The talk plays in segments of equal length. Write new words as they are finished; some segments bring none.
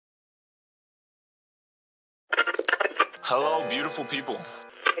Hello, beautiful people. Neta,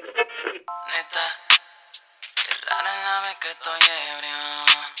 qué rara la vez que estoy ebrio.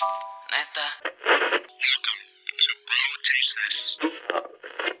 Neta. Welcome to Bro Taste This.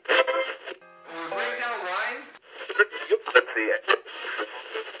 Break down wine? Let's see it.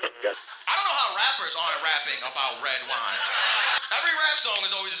 I don't know how rappers aren't rapping about red wine. Every rap song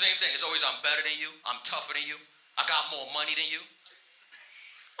is always the same thing. It's always, I'm better than you, I'm tougher than you, I got more money than you.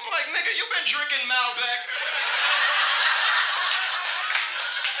 I'm like, nigga, you been drinking Malbec.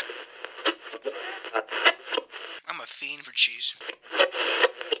 I'm a fiend for cheese.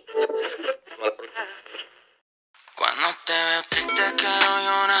 Cuando te veo triste quiero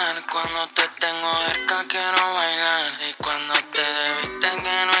llorar. Cuando te tengo cerca quiero bailar. Y cuando te debiste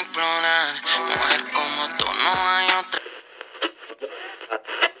quiero explorar. Mujer como tú no hay otra.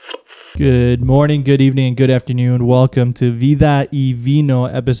 Good morning, good evening, and good afternoon. Welcome to Vida y Vino,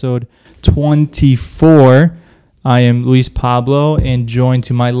 episode 24. I am Luis Pablo, and joined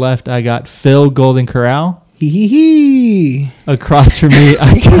to my left, I got Phil Golden Corral. Hee. Across from me,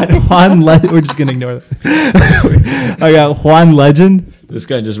 I got Juan Legend. We're just going to ignore that. I got Juan Legend. This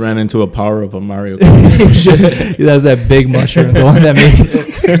guy just ran into a power-up on Mario Kart. That was that big mushroom, the one that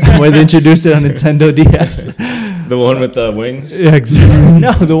made when they introduced it on Nintendo DS. The one with the wings? Yeah, exactly.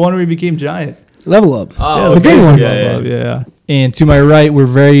 No, the one where he became giant. Level up. Oh, the okay. big one. Yeah. Yeah. And to my right, we're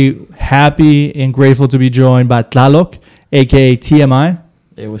very happy and grateful to be joined by Tlaloc, a.k.a. TMI.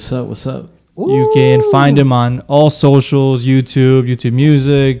 Hey, what's up? What's up? You can find him on all socials, YouTube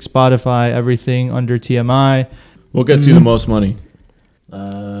Music, Spotify, everything under TMI. What gets you the most money?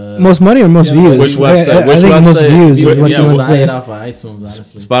 Most money or most views? Which website? I think most views is what you want to say. Off of iTunes,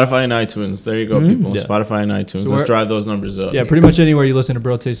 honestly. Spotify and iTunes. There you go, people. Yeah. Spotify and iTunes. So Let's drive those numbers up. Yeah, pretty much anywhere you listen to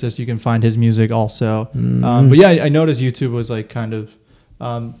Bro Taste This, you can find his music also. But yeah, I noticed YouTube was like kind of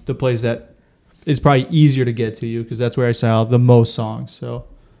the place that is probably easier to get to you because that's where I saw the most songs. So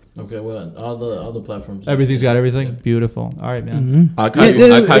Okay, well, all the platforms. everything's got everything. Yeah. Beautiful. All right, man. I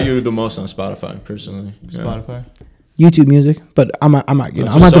caught you the most on Spotify, personally. Yeah. Spotify. YouTube Music, but I'm not gonna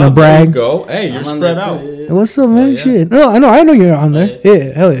That's I'm not what's gonna up. There you brag. go. Hey, you're I'm on spread that out. too, yeah. Hey, what's up, man? Yeah. Shit. No, I know you're on there.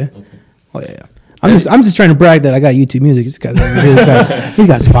 Yeah, hell yeah. Okay. Oh yeah. I'm just trying to brag that I got YouTube Music. This guy's over here. He's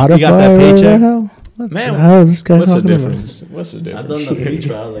got Spotify. You got that paycheck? What Man, the hell is this guy What's the talking about? difference? What's the I've difference? done the free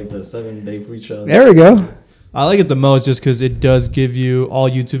trial, like the 7-day free trial. There we go. I like it the most just because it does give you all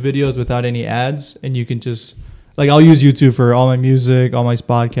YouTube videos without any ads, and you can just like I'll use YouTube for all my music, all my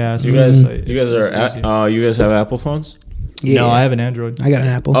podcasts. You It's guys, just, like, you guys it's easy. you guys have Apple phones? Yeah. No, I have an Android. I got an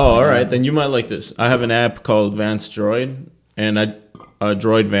Apple. Oh, all right. Then you might like this. I have an app called Vanced Droid, and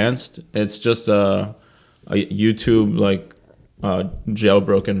Droid Vanced. It's just a YouTube like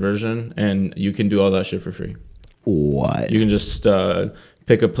jailbroken version, and you can do all that shit for free. What? You can just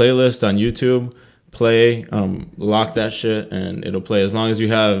pick a playlist on YouTube, play, lock that shit, and it'll play as long as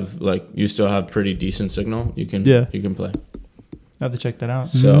you still have pretty decent signal. You can play. I have to check that out.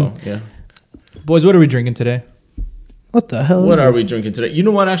 So yeah. Boys, what are we drinking today? What the hell? What is are this? we drinking today? You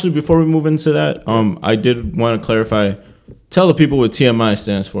know what? Actually, before we move into that, I did want to clarify. Tell the people what TMI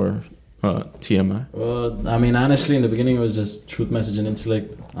stands for. TMI. Well, I mean, honestly, in the beginning, it was just Truth, Message, and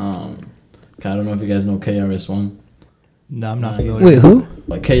Intellect. I don't know if you guys know KRS-One. No, I'm not Nah, familiar. Wait, who?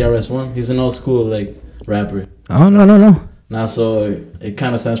 Like KRS-One, he's an old school like rapper. Oh no. Now, so it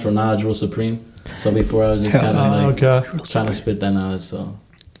kind of stands for Knowledge Rule Supreme. So before I was just kind of like Okay. trying to spit that knowledge. So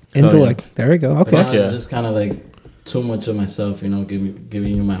Intellect. There we go. Okay. now Fuck yeah. it's just kind of like too much of myself,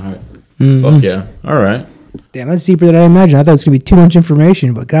 giving you my heart. Mhm. Fuck yeah. All right. Damn, that's deeper than I imagined. I thought it was gonna be too much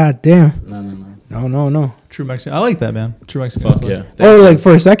information, but god damn. No. True Mexican. I like that, man. True Mexican. Fuck yeah. Or like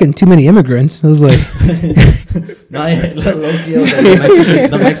for a second, too many immigrants. I was like, No, yeah, Loki, I was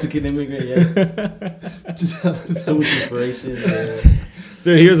like the Mexican immigrant, yeah. Too much inspiration.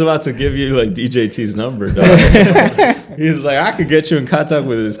 Dude, he was about to give you like DJT's number, dog. He was like, I could get you in contact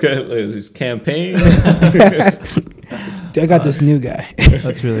with his campaign. I got this new guy.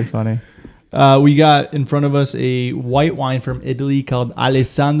 That's really funny. We got in front of us a white wine from Italy called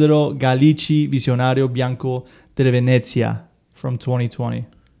Alessandro Gallici Visionario Bianco della Venezia from 2020.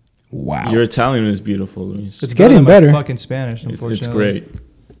 Wow. Your Italian is beautiful, Luis. It's getting better than better. my fucking Spanish, unfortunately. It's great.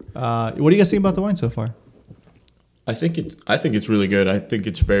 What do you guys think about the wine so far? I think it's really good. I think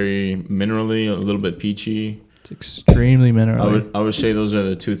it's very minerally, a little bit peachy. It's extremely mineral. I would say those are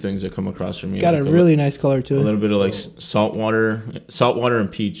the two things that come across for me. Got like a really nice color a to it. little bit of like salt water and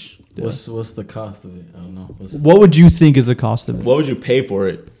peach. What's the cost of it? I don't know. What would you think is the cost of it? What would you pay for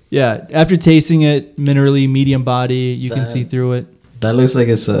it? Yeah, after tasting it, minerally, medium body, you can That- see through it. That looks like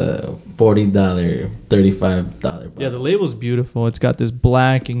it's a $40, $35 bottle. Yeah, the label's beautiful. It's got this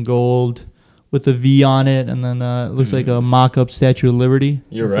black and gold with a V on it, and then it looks like a mock-up Statue of Liberty.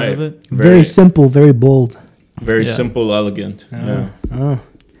 You're in front right. of it. Very simple, very bold. Very Yeah. simple, elegant. Yeah. Oh.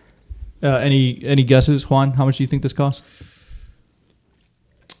 Any guesses, Juan? How much do you think this costs?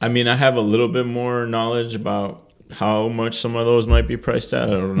 I mean, I have a little bit more knowledge about how much some of those might be priced at.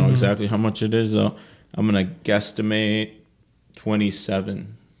 I don't know exactly how much it is, though. I'm going to guesstimate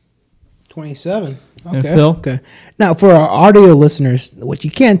 27. 27. Okay. And Phil? Okay. Now, for our audio listeners, what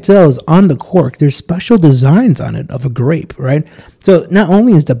you can't tell is on the cork, there's special designs on it of a grape, right? So not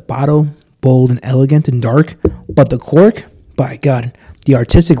only is the bottle bold and elegant and dark, but the cork, by God, the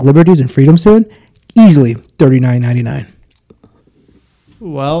artistic liberties and freedoms to it, easily $39.99.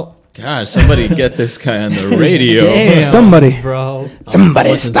 Well, Gosh, somebody get this guy on the radio. damn, Somebody. bro. Somebody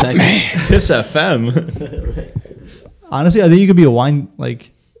What's in stop Texas? me. Kiss FM. Honestly, I think you could be a wine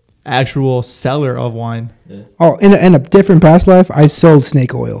actual seller of wine. Oh, in a different past life, I sold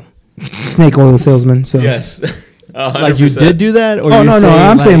snake oil. Snake oil salesman. So Yes. Like you 100%. did do that, or Oh, you're no,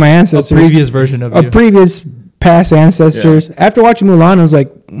 I'm saying my ancestors. a previous version of a you. previous past ancestors. After watching Mulan, I was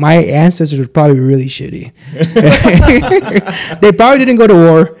like, my ancestors were probably really shitty. They probably didn't go to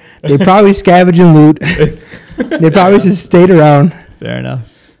war. They probably scavenged and loot. They probably just stayed around. Fair enough.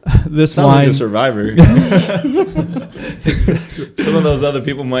 This Sounds like wine, a survivor. Some of those other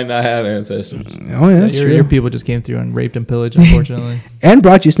people might not have ancestors. Oh, yeah, that's your true. people just came through and raped and pillaged, unfortunately. And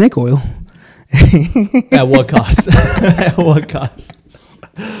brought you snake oil. At what cost? At what cost?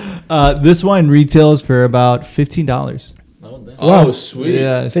 This wine retails for about $15. Oh, damn. Wow. Oh, sweet.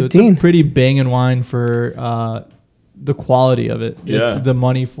 Yeah, so 15. it's a pretty banging wine for the quality of it. Yeah. It's the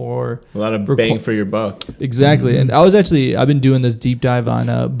money for A lot of For bang qu- for your buck. exactly. And I've been doing this deep dive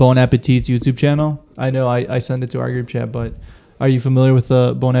on Bon Appetit's YouTube channel. I know I send it to our group chat, but are you familiar with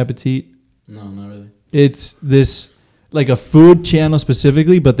Bon Appetit? No, not really. It's this like a food channel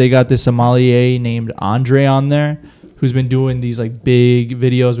specifically, but they got this sommelier named Andre on there who's been doing these like big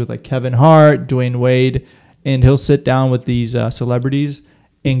videos with like Kevin Hart, Dwayne Wade, and he'll sit down with these celebrities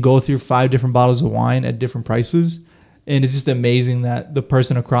and go through 5 different bottles of wine at different prices. And it's just amazing that the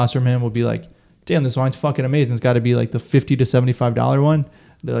person across from him will be like, damn, this wine's fucking amazing. It's got to be like the $50 to $75 one.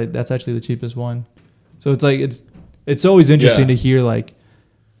 They're like, that's actually the cheapest one. So it's like, it's always interesting to hear like,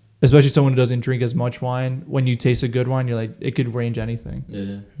 especially someone who doesn't drink as much wine. When you taste a good wine, you're like, it could range anything.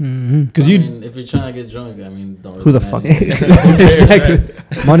 Yeah. Because I you, mean, if you're trying to get drunk, I mean, don't who the really fuck? matter.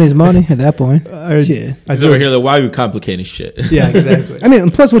 Exactly. Money's money at that point. Shit. He's over here like, why are you complicating shit? Yeah, exactly. I mean,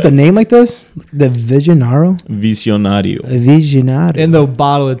 plus with a name like this, the Visionaro. Visionario. Visionario. And the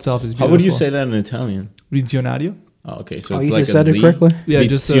bottle itself is beautiful. How would you say that in Italian? Visionario? Oh, okay. So Oh, it's you like just said a it Z? correctly? Yeah,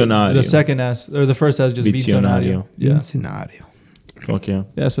 just the Vizionario. second S, or the first S is just Vizionario. Vizionario. Yeah. Visionario. Fuck yeah.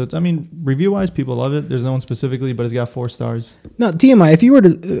 Yeah, so it's, I mean, review-wise, people love it. There's no one specifically, but it's got 4 stars. Now, TMI, if you were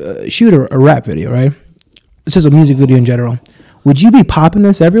to shoot a rap video, right? It's just a music video in general. Would you be popping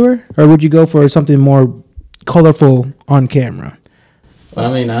this everywhere? Or would you go for something more colorful on camera?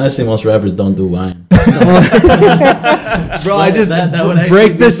 Well, I mean, honestly, most rappers don't do wine. Bro, I just that would actually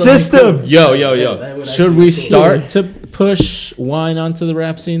break be the something system. cool. Yo, that would Should actually we be cool. start to push wine onto the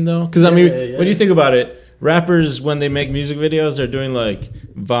rap scene though? Because I mean, Yeah. when you think about it, rappers when they make music videos, they're doing like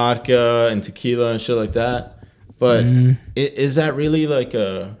vodka and tequila and shit like that. But is that really like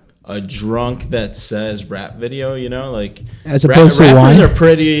a drunk that says rap video? You know, like As opposed to rappers wine? are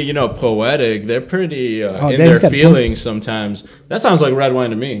pretty, poetic. They're pretty in Dave's their got a point. feelings sometimes. That sounds like red wine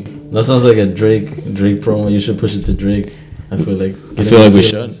to me. That sounds like a Drake promo. You should push it to Drake. I feel like we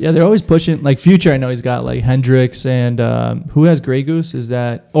should. Yeah, they're always pushing, like Future, I know he's got like Hendrix and who has Grey Goose? Is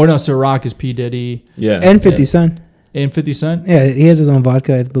that, oh no, Ciroc is P. Diddy Yeah. And 50 Cent. and 50 Cent. Yeah, he has his own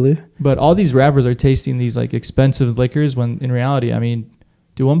vodka, I believe. But all these rappers are tasting these like expensive liquors when in reality, I mean,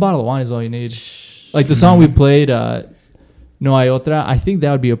 dude, 1 bottle of wine is all you need. Like the song we played, No Hay Otra, I think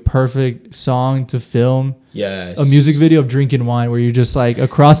that would be a perfect song to film Yes. a music video of drinking wine where you're just like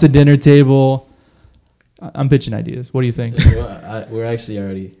across the dinner table. I'm pitching ideas. What do you think? We're actually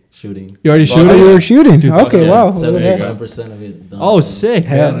already shooting. You already Oh, shooting? Oh, you were shooting. Dude, Okay, yeah. wow. Look at that. 75% of it done. Oh, so- sick.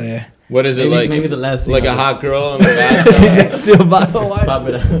 Hell man. yeah. What is it Maybe- like? maybe the last scene like a of it. hot girl in the bathtub. Still a bottle of wine. Pop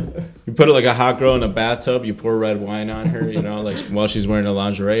it out. You put it like a hot girl in a bathtub. You pour red wine on her. Like while she's wearing a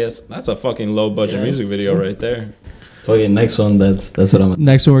lingerie. That's a fucking low budget Yeah. music video right there. Okay, next one. That's what I'm.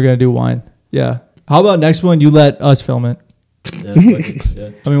 Next one, we're going to do wine. Yeah. How about next one? You let us film it. Yeah, fuck it, yeah.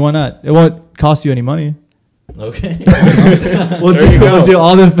 I mean, why not? It won't cost you any money. Okay. We'll There you go. we'll do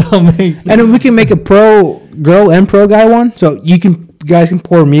all the filming. And then we can make a pro girl and pro guy one. So you guys can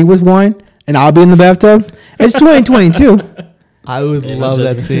pour me with wine and I'll be in the bathtub. It's 2022. I would Yeah, love no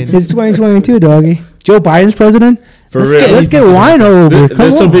that judgment. scene. It's 2022, doggy. Joe Biden's president. For let's real. Let's get wine over. Come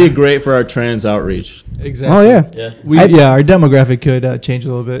This will on. be great for our trans outreach. Exactly. Oh yeah. Yeah. Our demographic could change a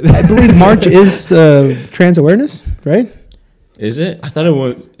little bit. I believe March is trans awareness, right? Is it? I thought it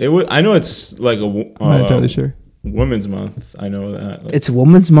was. It was. I know it's like a I'm not entirely sure. Women's Month. I know that. Like, It's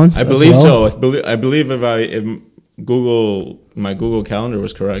Women's Month. I as believe well. so. I believe if my Google Calendar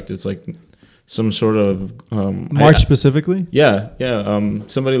was correct, it's like some sort of March specifically. Yeah.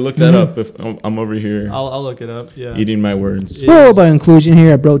 Somebody look that up. If I'm over here I'll look it up. Yeah. eating my words. Yeah. We're all about inclusion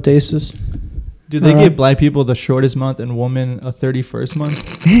here at Bro Tastes. Do they Alright. give black people the shortest month and women a 31st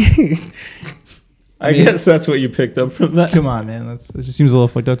month? I guess that's what you picked up from that. Come on, man. It just seems a little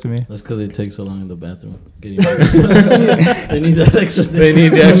fucked up to me. That's because they take so long in the bathroom. Getting they need that extra. They need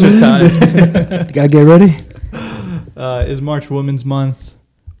the extra time. You gotta get ready. Is March Women's Month?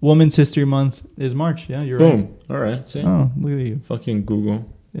 Women's History Month is March. Yeah, you're right. Boom. All right. See. Oh, look at you. Fucking Google.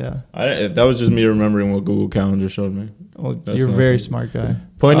 Yeah. That was just me remembering what Google Calendar showed me. Well, That's you're a not very true. smart guy.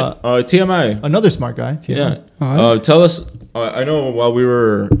 TMI. Another smart guy. TMI. Yeah. Tell us. I know while we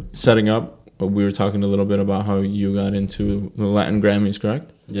were setting up, we were talking a little bit about how you got into the Latin Grammys,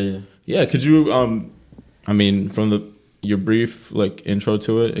 correct? Yeah. Yeah. Could you? I mean, from your brief like intro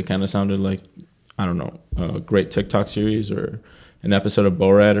to it, it kind of sounded like, I don't know, a great TikTok series or an episode of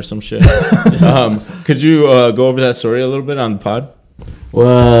Borat or some shit. Could you go over that story a little bit on the pod?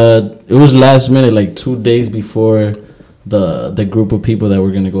 Well, it was last minute, like 2 days before the group of people that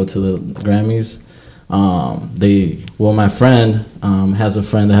were gonna go to the Grammys. My friend has a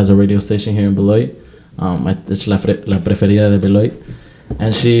friend that has a radio station here in Beloit. It's La Preferida de Beloit,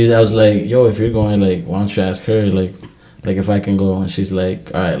 and I was like, yo, if you're going, like, why don't you ask her, like if I can go? And she's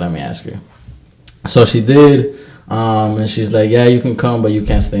like, all right, let me ask her. So she did, and she's like, yeah, you can come, but you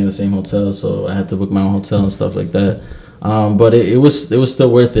can't stay in the same hotel. So I had to book my own hotel and stuff like that. But it was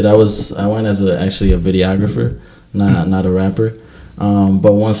still worth it. I went as actually a videographer, not a rapper.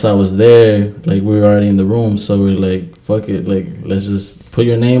 But once I was there, like, we were already in the room, so we were like, fuck it, like, let's just put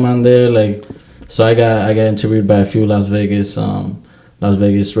your name on there. Like, so I got interviewed by a few Las Vegas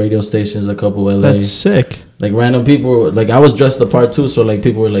radio stations, a couple LA. That's sick. Like, random people, like, I was dressed the part too, so like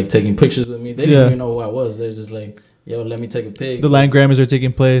people were like taking pictures with me. They didn't even know who I was. They're just like, yo, let me take a pic. The Latin Grammys are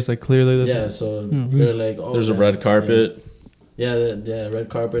taking place. Like, clearly, So they're like, oh, There's a red carpet. Yeah, red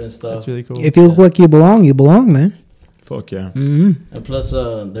carpet and stuff. That's really cool. If you look like you belong, man. Fuck yeah. Mm-hmm. And plus,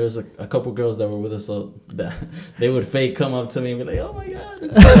 there's a couple girls that were with us, so that they would fake come up to me and be like, "Oh my god!"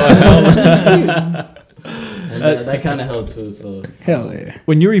 It's and that kind of helped too. So Hell yeah.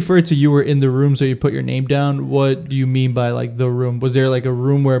 When you refer to you were in the room, so you put your name down, what do you mean by like the room? Was there like a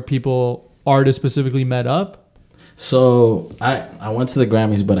room where artists specifically met up? So I went to the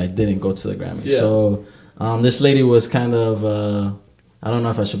Grammys, but I didn't go to the Grammys. Yeah. So this lady was kind of. I don't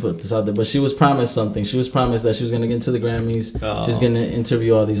know if I should put this out there, but she was promised something. She was promised that she was going to get into the Grammys. Oh. She's going to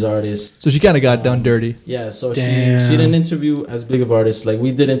interview all these artists. So she kind of got done dirty. Yeah, so she Damn. didn't interview as big of artists. Like,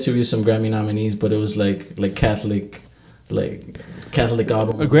 we did interview some Grammy nominees, but it was like Catholic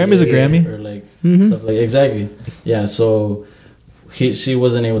album. A Grammy's a Grammy. Or like stuff like exactly. Yeah, so she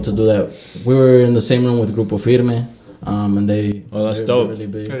wasn't able to do that. We were in the same room with Grupo Firme. And That's they're dope. really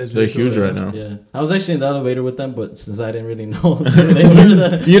big. That is They're really huge cool. right now. Yeah, I was actually in the elevator with them, but since I didn't really know they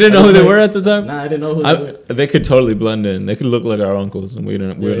were You didn't know who they were at the time? Nah, I didn't know who they were. They could totally blend in. They could look like our uncles, and we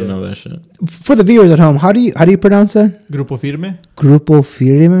don't know that shit. For the viewers at home, how do you pronounce that? Grupo Firme? Grupo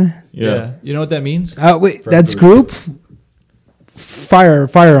Firme. Yeah. You know what that means? Wait, that's group.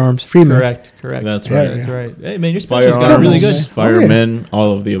 Firearms, Freeman. Correct. That's Yeah, right. That's right. Hey, man, your Spanish has Firearms, got really good. firemen,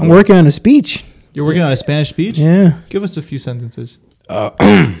 all of the above. I'm working on a speech. You're working on a Spanish speech? Yeah. Give us a few sentences.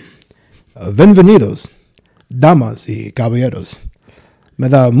 Bienvenidos, damas y caballeros. Me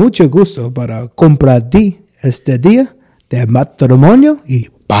da mucho gusto para compartir este día de matrimonio y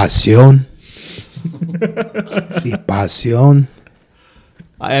pasión. Y pasión.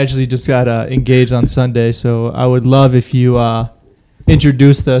 I actually just got engaged on Sunday, so I would love if you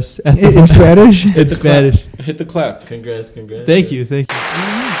introduced us In Spanish? in Spanish. Hit the clap. Congrats. Thank you.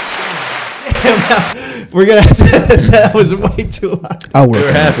 Damn, we're gonna have to. That was way too loud. I'll They work.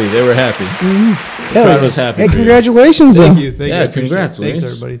 were happy. They were happy. Hell Crowd yeah. was happy Hey, for you. congratulations. Thank though. you. Yeah, I appreciate congrats, it. Thanks,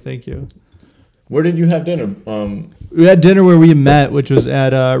 Luis. everybody. Thank you. Where did you have dinner? We had dinner where we met, which was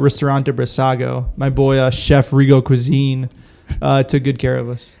at Ristorante Brissago. My boy, Chef Rigo Cuisine, took good care of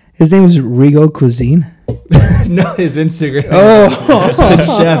us. His name is Rigo Cuisine. No, his Instagram. Oh.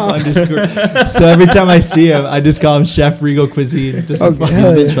 Chef underscore. So every time I see him, I just call him Chef Rigo Cuisine. Just to Okay. fuck- He's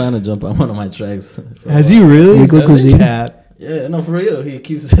Hell been yeah. trying to jump on one of my tracks. Has he really? Rigo That's a Cuisine. cat. Yeah, no, for real. He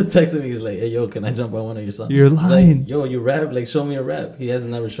keeps texting me. He's like, "Hey, yo, can I jump on one of your songs?" You're He's lying. Like, yo, you rap? Like, show me a rap. He has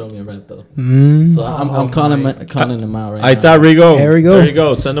never shown me a rap though. Mm. So I'm calling him out right I now. thought Rigo. There we go. There you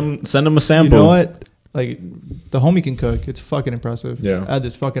go. Send him a You sample. know what? Like, the homie can cook. It's fucking impressive. Yeah. I had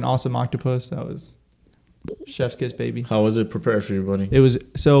this fucking awesome octopus. That was chef's kiss, baby. How was it prepared for you, buddy? It was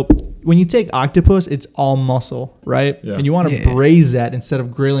so when you take octopus, it's all muscle, right? Yeah. And you want to Yeah. braise that instead of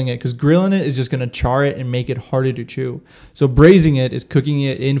grilling it, because grilling it is just gonna char it and make it harder to chew. So braising it is cooking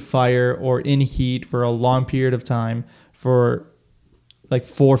it in fire or in heat for a long period of time for like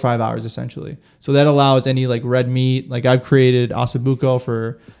 4 or 5 hours essentially. So that allows any like red meat. Like I've created asabuco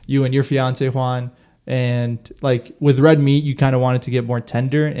for you and your fiance Juan. And like with red meat, you kind of want it to get more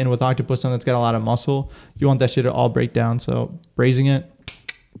tender, and with octopus, something that's got a lot of muscle, you want that shit to all break down. So braising it,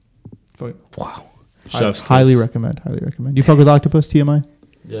 Wow. Chef's highly kiss. recommend. Highly recommend. You fuck with octopus, TMI?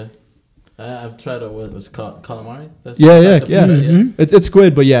 Yeah. I've tried what was it called calamari. That's Yeah. octopus, right? Mhm. It's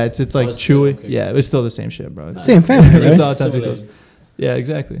squid, but yeah, it's like it's chewy. squid, okay. Yeah, it's still the same shit, bro. Same family, It's right? all Similar. tentacles. Yeah,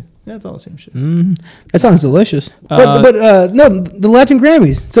 exactly. Yeah, it's all the same shit. That sounds delicious. Uh, But no, the Latin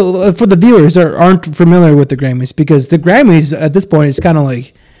Grammys. So for the viewers that aren't familiar with the Grammys, because the Grammys at this point is kind of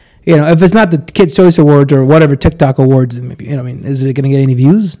like, you know, if it's not the Kids Choice Awards or whatever TikTok awards, then maybe, you know, I mean, is it going to get any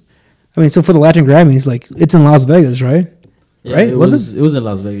views? I mean, so for the Latin Grammys, like it's in Las Vegas, right? Yeah, Right? It Was was it was in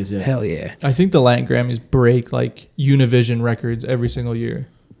Las Vegas. Yeah. Hell yeah! I think the Latin Grammys break like Univision records every single year.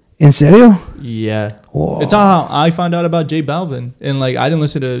 In serio? Yeah. Whoa. It's how I found out about J Balvin. And like I didn't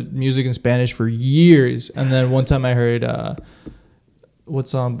listen to music in Spanish for years. And then one time I heard what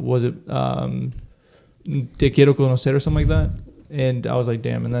song was it? Te quiero conocer or something like that. And I was like,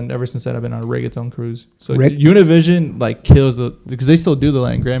 damn. And then ever since that I've been on a reggaeton cruise. So Univision like kills because they still do the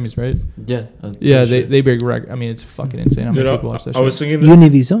Latin Grammys, right? Yeah. Yeah, they break record. I mean, it's fucking insane how many Dude, people watch that I was shit. thinking.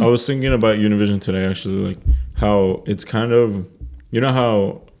 Univision. I was thinking about Univision today, actually, like how it's kind of, you know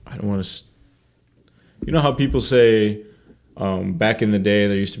how I don't want to, you know how people say, back in the day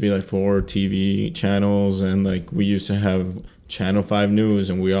there used to be like 4 TV channels, and like we used to have Channel 5 News,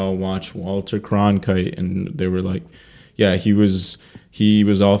 and we all watched Walter Cronkite, and they were like, yeah, he was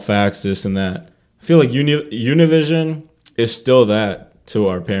all facts, this and that. I feel like Univision is still that to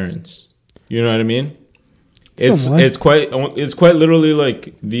our parents. You know what I mean? Somewhat. It's quite literally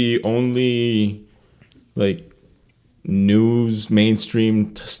like the only like news,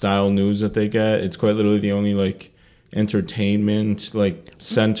 mainstream style news that they get. It's quite literally the only like entertainment like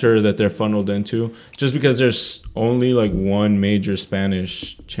center that they're funneled into, just because there's only like one major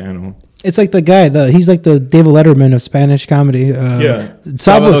Spanish channel. It's like the guy, he's like the David Letterman of Spanish comedy. Yeah.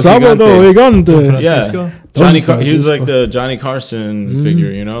 Sábado Gigante. Yeah, he was like the Johnny Carson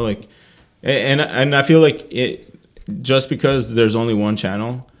figure, you know, like, and I feel like it, just because there's only one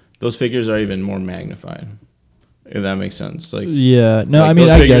channel, those figures are even more magnified, if that makes sense. Like, Yeah. No, like I mean,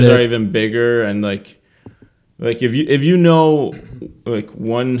 those I get figures are it. even bigger, and like if you know like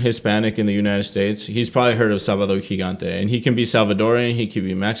one Hispanic in the United States, he's probably heard of Sábado Gigante, and he can be Salvadorian, he can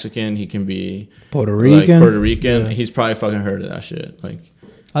be Mexican, he can be Puerto like, Rican. Puerto Rican. He's probably fucking heard of that shit. Like,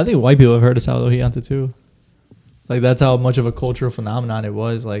 I think white people have heard of Salvador Gigante too. Like that's how much of a cultural phenomenon it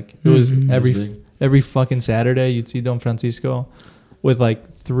was. Like it was every fucking Saturday you'd see Don Francisco with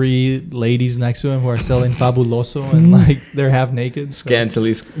like 3 ladies next to him who are selling fabuloso and like they're half naked. So.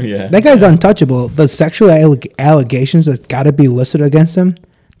 scantily, yeah. That guy's untouchable. The sexual allegations that's got to be listed against him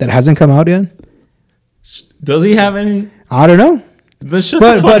that hasn't come out yet. Does he have any? I don't know. Then shut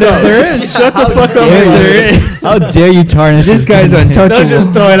But the fuck up. there is. Shut the fuck up. There is. How dare you tarnish This guy's man. Don't just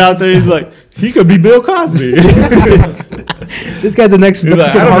untouchable. throw it out there. He's like, he could be Bill Cosby. This guy's the next He's like,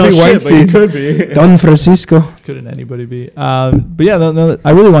 Mexican I don't Harvey know shit, but he Weinstein. could be. Don Francisco. Couldn't anybody be? But yeah, no,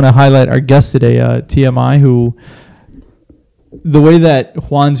 I really want to highlight our guest today, TMI, who the way that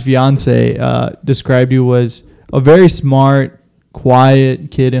Juan's fiance described you was a very smart,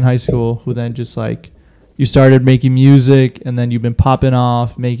 quiet kid in high school who then just like you started making music and then you've been popping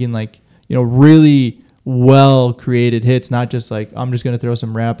off, making like, you know, really well created hits, not just like I'm just gonna throw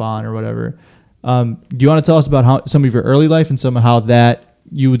some rap on or whatever. Do you want to tell us about how some of your early life and some of how that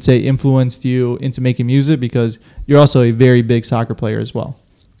you would say influenced you into making music, because you're also a very big soccer player as well?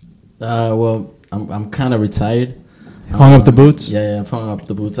 Well, I'm kind of retired. Hung up the boots? Yeah, I've hung up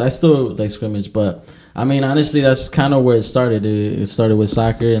the boots. I still like scrimmage, but I mean, honestly, that's kind of where it started. It started with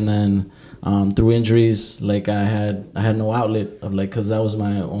soccer, and then through injuries, like I had no outlet of like, cause that was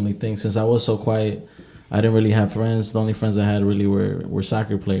my only thing. Since I was so quiet, I didn't really have friends. The only friends I had really were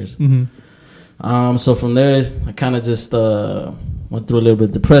soccer players. Mm-hmm. So from there, I kind of just went through a little bit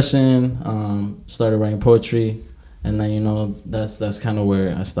of depression. Started writing poetry, and then that's kind of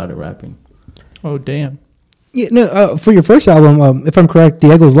where I started rapping. Oh damn! Yeah, no. For your first album, if I'm correct,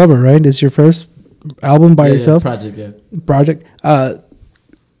 Diego's Lover, right? Is your first album by yourself? Project.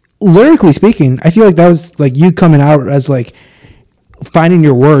 Lyrically speaking, I feel like that was like you coming out as like finding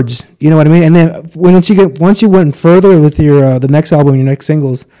your words. You know what I mean? And then once you went further with your the next album, your next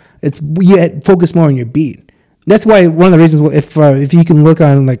singles, you had focused more on your beat. That's why one of the reasons if you can look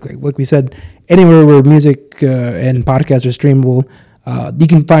on like we said, anywhere where music and podcasts are streamable, you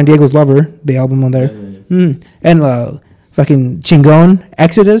can find Diego's Lover, the album on there, and fucking Chingon,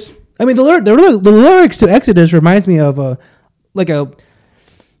 Exodus. I mean, the lyrics to Exodus reminds me of an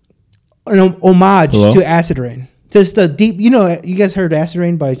homage to Acid Rain. Just the deep, you guys heard Acid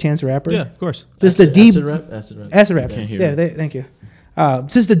Rain by Chance the Rapper? Yeah, of course. Just the deep Acid Rap. Thank you.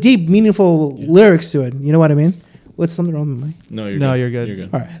 Just the deep, meaningful lyrics to it. You know what I mean? What's something wrong with me? No, you're good. You're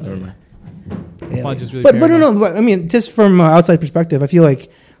good. All right. Never mind. Well, just really But no. But, I mean, just from an outside perspective, I feel like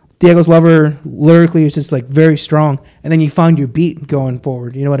Diego's Lover lyrically is just like very strong, and then you find your beat going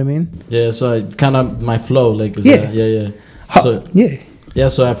forward. You know what I mean? Yeah. So I kind of my flow, like, Yeah. So yeah.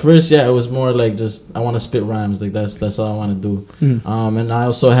 So at first, it was more like just I want to spit rhymes, like that's all I want to do. And I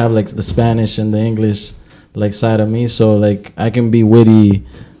also have like the Spanish and the English like side of me, so like I can be witty,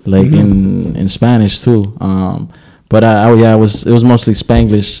 like in Spanish too. But it was mostly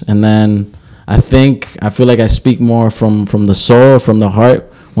Spanglish, and then I feel like I speak more from the soul, from the heart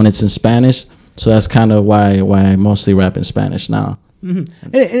when it's in Spanish. So that's kind of why I mostly rap in Spanish now. And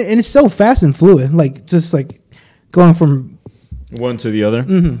it's so fast and fluid, like just like going from one to the other,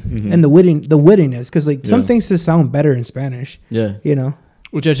 and the wittiness, because like some things just sound better in Spanish. Yeah,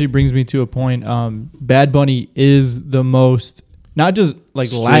 Which actually brings me to a point. Bad Bunny is the most, not just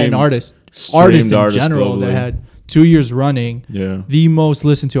like Latin artist in general globally. That had 2 years running, the most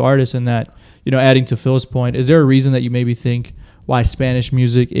listened to artist. And that, adding to Phil's point, is there a reason that you maybe think why Spanish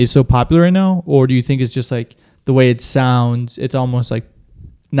music is so popular right now? Or do you think it's just like the way it sounds, it's almost like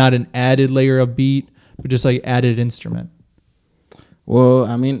not an added layer of beat, but just like added instrument? Well,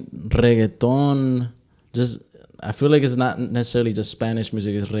 I mean, reggaeton, I feel like it's not necessarily just Spanish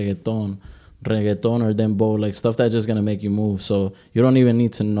music, it's reggaeton or dembow, like stuff that's just gonna make you move. So you don't even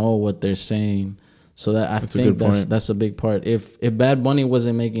need to know what they're saying. So I think that's a big part. If Bad Bunny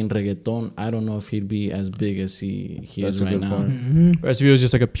wasn't making reggaeton, I don't know if he'd be as big as he is right now. Whereas if he was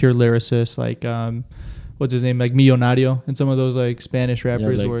just like a pure lyricist, like what's his name, like Millonario, and some of those like Spanish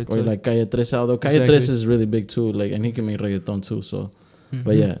rappers, or like Calle 13. Although Calle 13 is really big too, like, and he can make reggaeton too. So,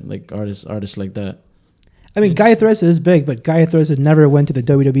 but yeah, like artists like that. I mean, Calle 13 is big, but Calle 13 never went to the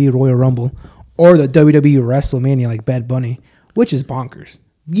WWE Royal Rumble or the WWE WrestleMania like Bad Bunny, which is bonkers.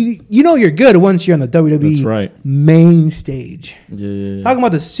 You know you're good once you're on the WWE main stage. Yeah. Talking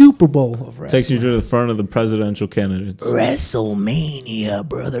about the Super Bowl of wrestling. Takes you to the front of the presidential candidates. WrestleMania,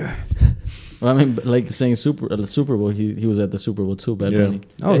 brother. Well, I mean, like saying the Super Bowl, he was at the Super Bowl too, Bad Bunny.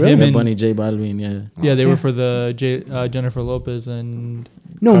 Oh, really? Bad Bunny, J Balvin, Yeah, they were for the Jennifer Lopez and...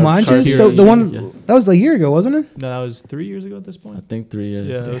 No, Manches? The one... That was a year ago, wasn't it? No, that was 3 years ago at this point. I think 3, yeah.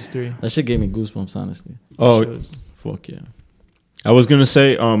 Yeah, that was 3. That shit gave me goosebumps, honestly. Oh, fuck yeah. I was gonna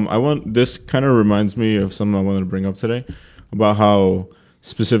say, this kind of reminds me of something I wanted to bring up today about how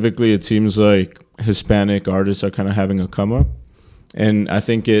specifically it seems like Hispanic artists are kind of having a come up, and I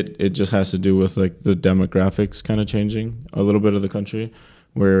think it just has to do with like the demographics kind of changing a little bit of the country,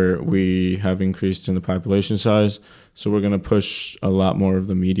 where we have increased in the population size, so we're gonna push a lot more of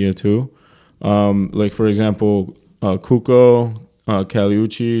the media too. Like for example, Cuco, Kali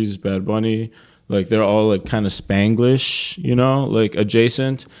Uchis, Bad Bunny. Like they're all like kind of Spanglish, like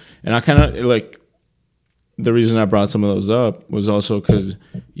adjacent. And I kind of like, the reason I brought some of those up was also because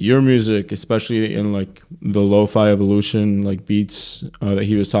your music, especially in like the lo-fi evolution, like beats that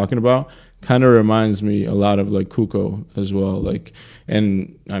he was talking about, kind of reminds me a lot of like Cuco as well. Like,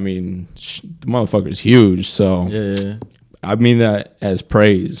 and I mean, the motherfucker's huge. So yeah. I mean that as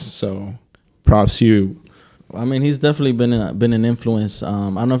praise. So props to you. I mean, he's definitely been an influence. I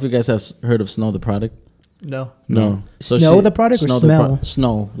don't know if you guys have heard of Snow the Product. No. So the Product or Smell?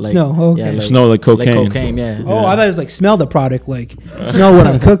 Snow. Like, Snow, okay. Yeah, like, Snow like cocaine. Like cocaine, yeah. Oh, I thought it was like Smell the Product, like smell what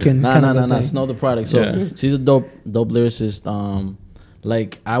I'm cooking. No. Snow the Product. So she's a dope lyricist.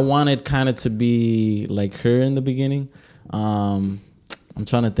 Like I wanted kind of to be like her in the beginning. I'm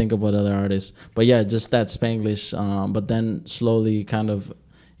trying to think of what other artists. But yeah, just that Spanglish. But then slowly kind of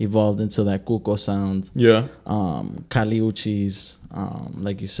evolved into that Cuco sound. Yeah. Kali Uchis,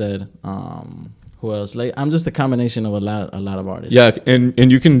 like you said. Who else? Like I'm just a combination of a lot of artists. Yeah,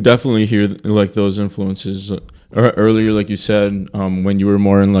 and you can definitely hear like those influences. Earlier, like you said, when you were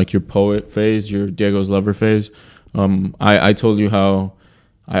more in like your poet phase, your Diego's Lover phase. I told you how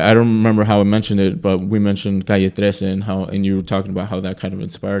I don't remember how I mentioned it, but we mentioned Calle 13 and you were talking about how that kind of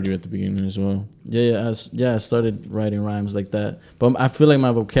inspired you at the beginning as well. I started writing rhymes like that, but I feel like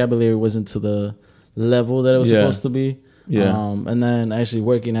my vocabulary wasn't to the level that it was supposed to be. Yeah. And then actually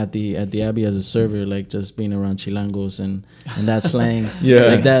working at the Abbey as a server, like just being around chilangos and that slang,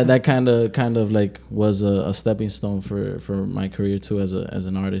 like that kind of like was a stepping stone for my career too as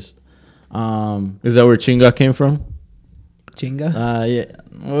an artist. Is that where Chinga came from? Chinga? Yeah.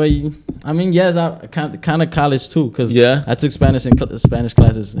 Well, I mean, yes, I kind of college too, because I took Spanish Spanish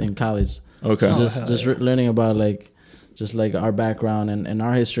classes in college. Okay. So just learning about like just like our background and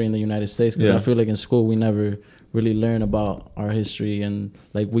our history in the United States, because I feel like in school we never really learn about our history, and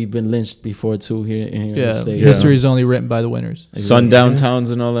like we've been lynched before too here in the States. History is only written by the winners. Exactly. Sundown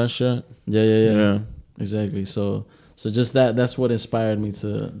towns and all that shit. Yeah. Exactly. So just that's what inspired me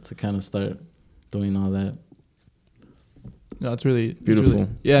to kind of start doing all that. No, it's really beautiful.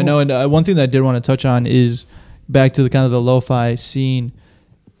 No, and one thing that I did want to touch on is back to the kind of the lo-fi scene.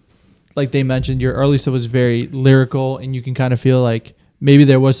 Like they mentioned, your early stuff was very lyrical, and you can kind of feel like maybe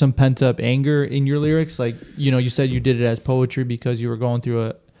there was some pent up anger in your lyrics. Like, you said you did it as poetry because you were going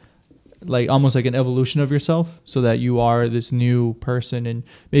through almost like an evolution of yourself, so that you are this new person, and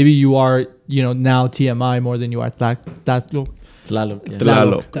maybe you are, now TMI more than you are Tlaloc.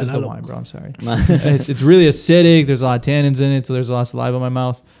 Tlaloc. That's the wine, bro. I'm sorry. it's really acidic. There's a lot of tannins in it, so there's a lot of saliva in my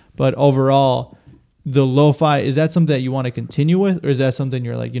mouth. But overall, the lo-fi, is that something that you want to continue with, or is that something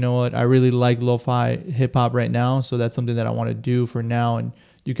you're like, you know what, I really like lo-fi hip hop right now, so that's something that I want to do for now, and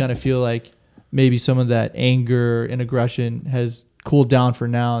you kind of feel like maybe some of that anger and aggression has cooled down for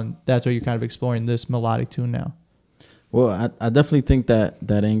now, and that's why you're kind of exploring this melodic tune now? Well, I definitely think that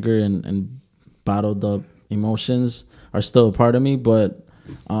anger and bottled up emotions are still a part of me, but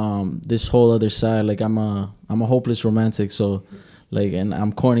this whole other side, like I'm a hopeless romantic, so like, and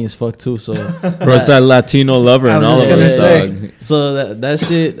I'm corny as fuck too, so bro, it's that Latino lover and all of us, dog. So that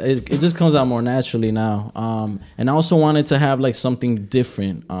shit, it just comes out more naturally now. And I also wanted to have like something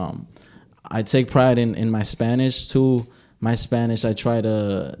different. I take pride in my Spanish too. My Spanish, I try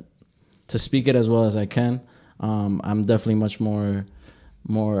to speak it as well as I can. I'm definitely much more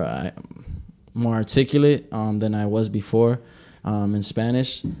articulate than I was before in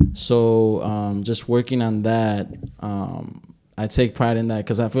Spanish. So just working on that, I take pride in that,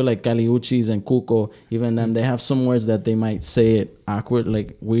 because I feel like Caliuchis and Cuco, even them, they have some words that they might say it awkward,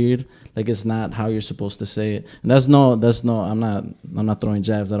 like weird, like it's not how you're supposed to say it. And that's no. I'm not throwing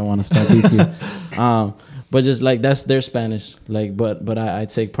jabs. I don't want to start beef you. But just like that's their Spanish, like, but I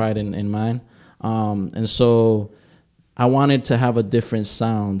take pride in mine, and so I wanted to have a different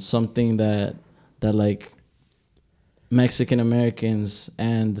sound, something that like Mexican Americans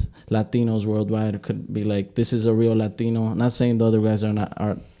and Latinos worldwide could be like, this is a real Latino. I'm not saying the other guys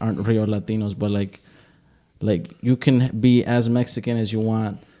aren't real Latinos, but like you can be as Mexican as you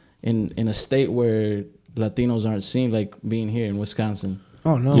want in a state where Latinos aren't seen, like being here in Wisconsin.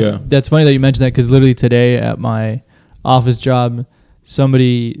 Oh no. Yeah, that's funny that you mentioned that, because literally today at my office job,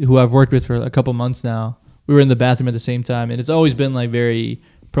 somebody who I've worked with for a couple months now, we were in the bathroom at the same time, and it's always been like very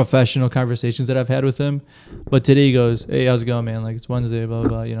professional conversations that I've had with him. But today he goes, "Hey, how's it going, man? Like, it's Wednesday, blah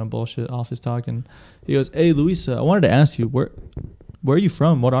blah blah, bullshit office talk." And he goes, "Hey, Luisa, I wanted to ask you, where are you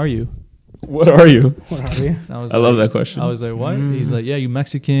from? What are you?" What are you? What are you? I love that question. I was like, what? He's like, yeah, you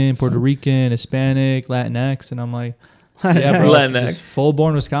Mexican, Puerto Rican, Hispanic, Latinx. And I'm like, yeah, bro, Latinx. just full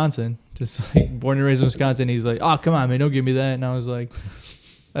born Wisconsin. Just like born and raised in Wisconsin. He's like, oh, come on, man, don't give me that. And I was like,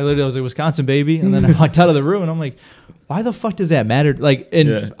 I was like, Wisconsin, baby. And then I walked out of the room and I'm like, why the fuck does that matter? Like,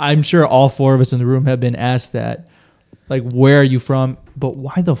 and I'm sure all four of us in the room have been asked that, like, where are you from? But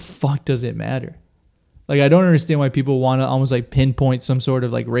why the fuck does it matter? Like, I don't understand why people want to almost like pinpoint some sort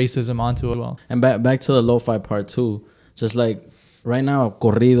of like racism onto it. Well, and back to the lo-fi part too. Just like right now,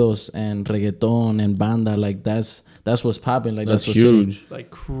 corridos and reggaeton and banda, like that's what's popping. Like that's what's huge, like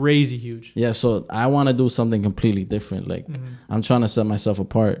crazy huge. Yeah, so I want to do something completely different. Like I'm trying to set myself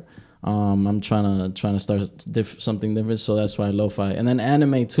apart. I'm trying to start something different. So that's why lo-fi, and then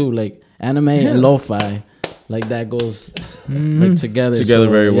anime too. Like anime and lo-fi, like that goes like together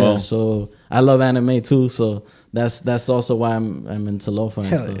very well. So I love anime too. So that's also why I'm into lo-fi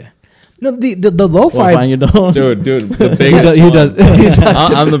and stuff. Yeah. No, the lo-fi, well, you don't. dude, the biggest. he does.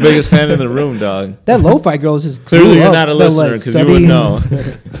 I'm the biggest fan in the room, dog. that lo-fi girl is just Clearly, blew you're up. not a The, listener because you would know.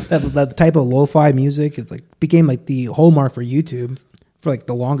 that type of lo-fi music, it's like became like the hallmark for YouTube for like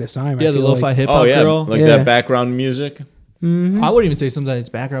the longest time. Yeah, I the feel lo-fi like. hip hop girl. like Yeah. that background music. I wouldn't even say sometimes it's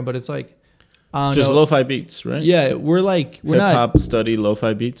background, but it's like Just lo-fi beats, right? Yeah, we're not hip-hop study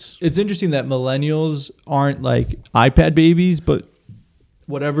lo-fi beats. It's interesting that millennials aren't like iPad babies, but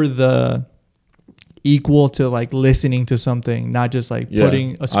whatever the equal to like listening to something, not just like Yeah.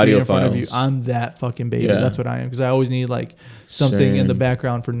 putting a screen in front of you. Audiophiles. I'm that fucking baby. Yeah. That's what I am, because I always need like something in the Same.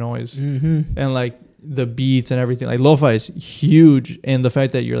 background for noise. Mm-hmm. And like the beats and everything. Like lo-fi is huge, and the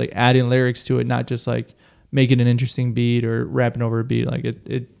fact that you're like adding lyrics to it, not just like making an interesting beat or rapping over a beat. Like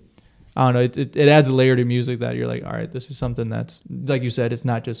it I don't know. It adds a layer to music that you're like, all right, this is something that's, like you said, it's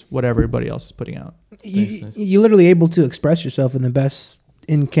not just what everybody else is putting out. Nice. You're literally able to express yourself in the best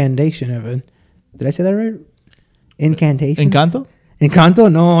incantation of it. Did I say that right? Incantation? Encanto? Encanto?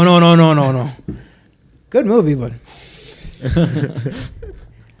 No. Good movie, but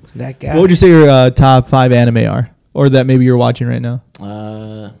that guy. What would you say your top 5 anime are, or that maybe you're watching right now?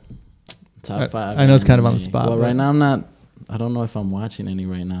 Top 5. I know it's kind of on the anime. spot, Well, but- right now I'm not. I don't know if I'm watching any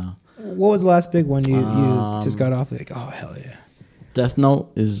right now. What was the last big one you just got off? Like, oh hell yeah, Death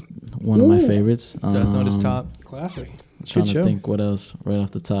Note is one of my Ooh. favorites. Death Note is top. classic. Trying Good to show. think what else right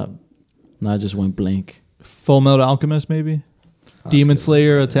off the top. No, I just went blank. Full Metal Alchemist, maybe. Demon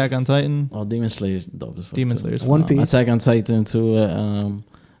Slayer, Attack on Titan. Oh, Demon Slayer is dope as fuck. Demon too. Slayer's One Piece. Attack on Titan too.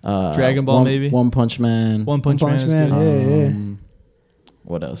 Dragon Ball, maybe? One Punch Man. One Punch, Punch Man. Man, Is good. yeah.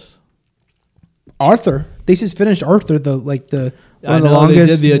 What else? Arthur. They just finished Arthur. One I of the know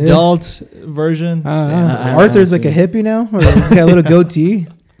longest. they did the yeah. adult version. Damn. I Arthur's like haven't a hippie now, or he's got a little goatee,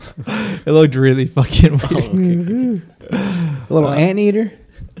 It looked really fucking weird. a little anteater.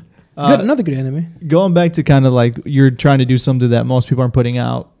 Another good anime. Going back to kind of like you're trying to do something that most people aren't putting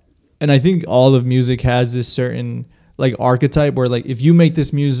out, and I think all of music has this certain like archetype where like if you make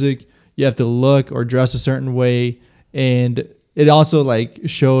this music, you have to look or dress a certain way. And it also like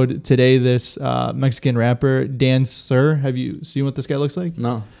showed today this Mexican rapper Dan Sir. Have you seen what this guy looks like?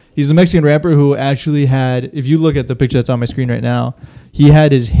 No. He's a Mexican rapper who actually had, if you look at the picture that's on my screen right now, he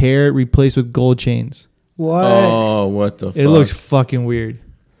had his hair replaced with gold chains. What? Oh, what the fuck? It looks fucking weird.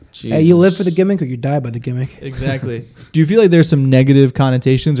 Hey, you live for the gimmick or you die by the gimmick. Exactly. Do you feel like there's some negative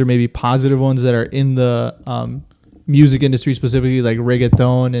connotations or maybe positive ones that are in the music industry, specifically like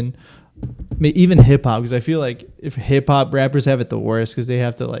reggaeton and even hip hop? Because I feel like if hip hop rappers have it the worst because they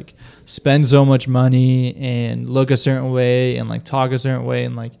have to like spend so much money and look a certain way and like talk a certain way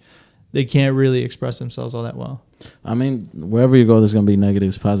and like they can't really express themselves all that well. I mean, wherever you go, there's gonna be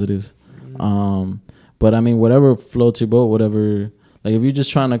negatives, positives. But I mean, whatever floats your boat, whatever. Like, if you're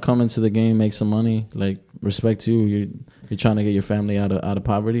just trying to come into the game, make some money, like, respect to you. You're trying to get your family out of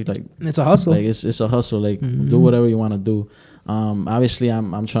poverty. Like, It's a hustle. like it's a hustle. Like, do whatever you want to do. Obviously,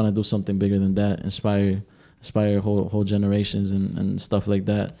 I'm trying to do something bigger than that. Inspire whole generations and stuff like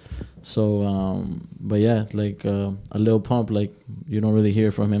that. So, but yeah, like a Lil Pump, like you don't really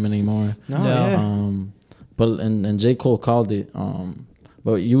hear from him anymore. no, No. yeah. But and J. Cole called it.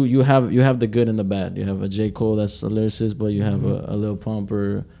 But you have the good and the bad. You have a J. Cole that's a lyricist, but you have a Lil Pump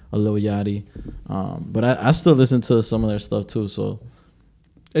or a Lil Yachty. But I still listen to some of their stuff too. So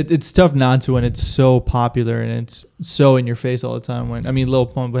It's tough not to when it's so popular and it's so in your face all the time. When I mean, Lil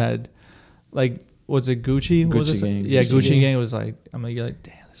Pump had like, was it Gucci? What was Gucci it? Gang. Yeah, Gucci Gucci Gang. Gang was like, I'm like, you're like,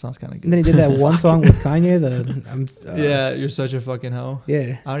 damn, that sounds kind of And good. then he did that one song with Kanye. Yeah, you're such a fucking hoe.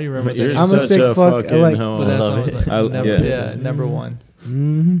 Yeah. I don't even remember You're that. I'm a such sick fuck. fucking Like- hoe. But I that song love was it. like I- yeah, number one.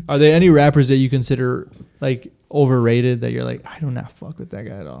 Mm-hmm. Are there any rappers that you consider like overrated that you're like, I do not fuck with that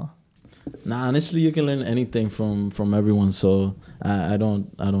guy at all? nah, honestly, you can learn anything from everyone. So I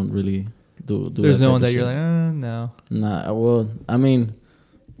don't really do. There's that no type one of that you're shit. like, no. Nah. Well, I mean,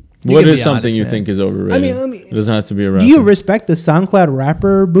 You What can is be something honest, you man. think is overrated? I mean, it doesn't have to be a rapper. Do you respect the SoundCloud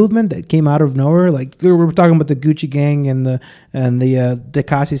rapper movement that came out of nowhere? Like we were talking about the Gucci Gang and the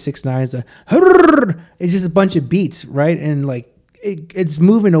Tekashi 6ix9ine. It's just a bunch of beats, right? And like it's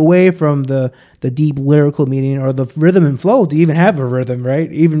moving away from the deep lyrical meaning or the rhythm and flow to even have a rhythm,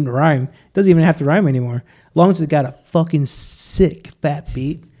 right? Even rhyme. It doesn't even have to rhyme anymore. As long as it's got a fucking sick fat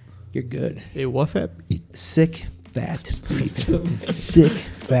beat, you're good. Hey, what fat? Sick fat beat. Sick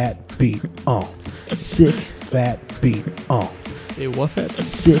fat beat. Sick fat beat. Hey, what fat?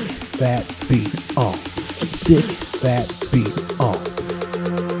 Sick fat beat. Sick fat beat.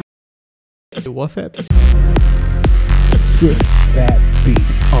 Hey, what fat? Sick fat beat.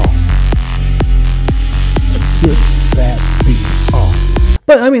 Sick fat beat.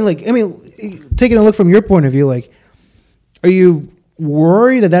 But I mean, taking a look from your point of view, like, are you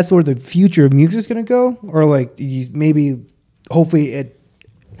worried that that's where the future of music is going to go, or like maybe, hopefully, it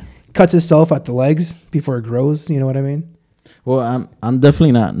cuts itself at the legs before it grows? You know what I mean? well, I'm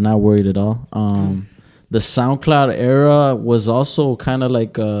definitely not worried at all. The SoundCloud era was also kind of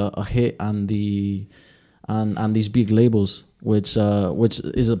like a hit on on these big labels. which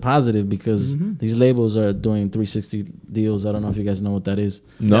is a positive because these labels are doing 360 deals. I don't know if you guys know what that is.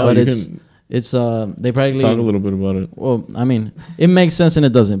 No, but you it's can it's they probably talk a little bit about it. Well, I mean, it makes sense and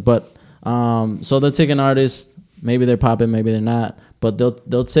it doesn't. But so they'll take an artist, maybe they're popping, maybe they're not, but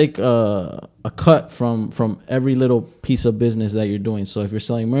they'll take a cut from every little piece of business that you're doing. So if you're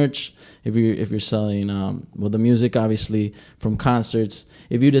selling merch, if you're selling the music, obviously, from concerts,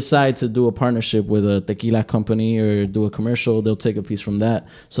 if you decide to do a partnership with a tequila company or do a commercial, they'll take a piece from that.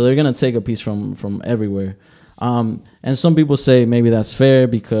 So they're gonna take a piece from everywhere. And some people say maybe that's fair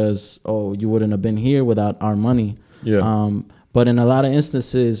because you wouldn't have been here without our money. Yeah. But in a lot of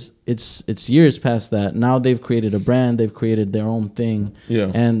instances, it's years past that. Now they've created a brand, they've created their own thing,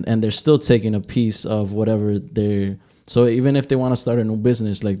 and they're still taking a piece of whatever they're. So even if they want to start a new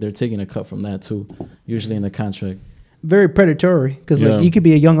business, like they're taking a cut from that too, usually in the contract. Very predatory because like you could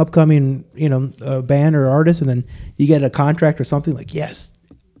be a young upcoming band or artist, and then you get a contract or something like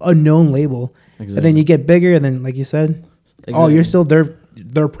unknown label, and then you get bigger, and then like you said, you're still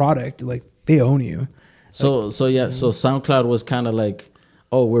their product, like they own you. So SoundCloud was kind of like,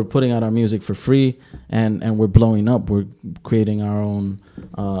 we're putting out our music for free and we're blowing up. We're creating our own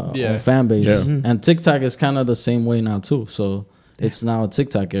fan base. Yeah. And TikTok is kind of the same way now too. So it's now a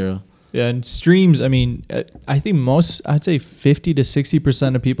TikTok era. Yeah, and streams, I mean, I think I'd say 50 to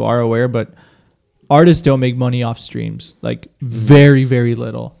 60% of people are aware, but artists don't make money off streams. Like very, very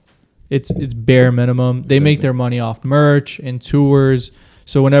little. It's bare minimum. They make their money off merch and tours.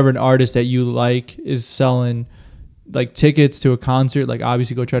 So whenever an artist that you like is selling like tickets to a concert, like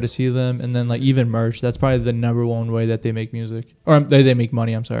obviously go try to see them, and then like even merch, that's probably the number one way that they make music, or they make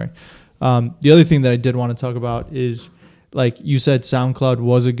money. I'm sorry. The other thing that I did want to talk about is, like you said, SoundCloud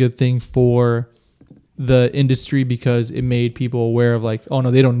was a good thing for the industry because it made people aware of like, oh no,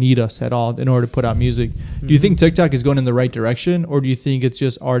 they don't need us at all in order to put out music. Mm-hmm. Do you think TikTok is going in the right direction, or do you think it's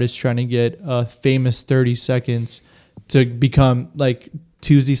just artists trying to get a famous 30 seconds to become like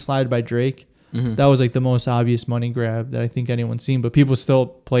Tuesday Slide by Drake? Mm-hmm. That was like the most obvious money grab that I think anyone's seen, but people still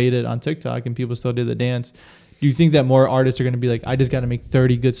played it on TikTok and people still did the dance. Do you think that more artists are going to be like, I just got to make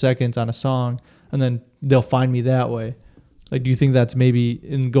 30 good seconds on a song and then they'll find me that way? Like, do you think that's maybe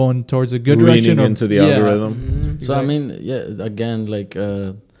in going towards a good direction? Leaning into the algorithm. Mm-hmm. So, I mean, again, like,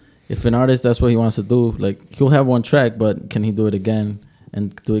 if an artist, that's what he wants to do, like, he'll have one track, but can he do it again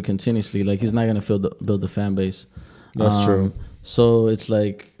and do it continuously? Like, he's not going to build the fan base. That's true. So it's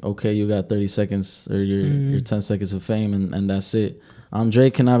like, okay, you got 30 seconds or your 10 seconds of fame and that's it.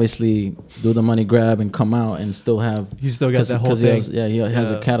 Drake can obviously do the money grab and come out and still have... He's still got that whole thing. He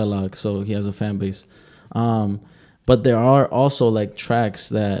has a catalog, so he has a fan base. But there are also like tracks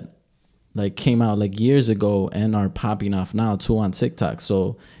that like came out like years ago and are popping off now too on TikTok.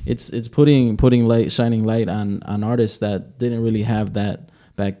 So it's shining light on artists that didn't really have that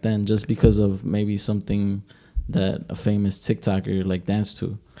back then just because of maybe something that a famous TikToker like danced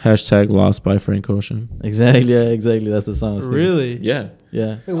to. Hashtag Lost by Frank Ocean. Exactly. That's the song. Really? Yeah.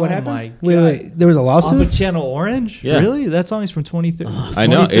 Wait, what happened? Wait. There was a lawsuit? Off of Channel Orange? Yeah. Really? That song is from 2013. I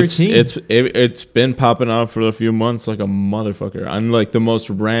know. It's been popping out for a few months like a motherfucker. On like the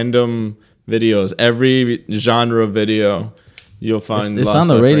most random videos. Every genre of video you'll find. It's on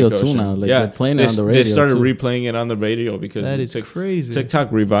the radio too now. Like they're playing it on the radio. They started replaying it on the radio because that is crazy.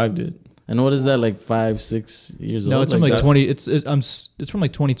 TikTok revived it. And what is that, like 5-6 years old? No, it's from like 20. It's from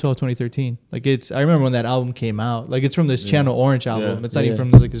like 2012, 2013. Like I remember when that album came out. Like it's from this Channel Orange album. Yeah. It's not even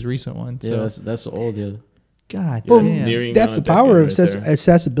from like his recent one. So. Yeah, that's old. Yeah. God. Well, that's the power of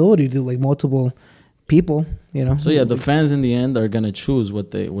accessibility to like multiple people. You know. So yeah, the fans in the end are gonna choose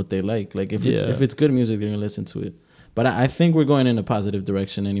what they like. Like if it's good music, they're gonna listen to it. But I think we're going in a positive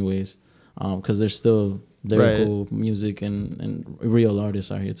direction, anyways, because there's still lyrical music and real artists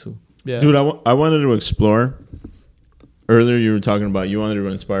out here too. Yeah. Dude, I wanted to explore. Earlier you were talking about you wanted to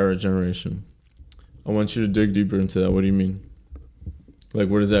inspire a generation. I want you to dig deeper into that. What do you mean? Like,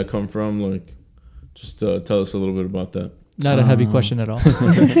 where does that come from? Like, just tell us a little bit about that. Not a heavy question at all.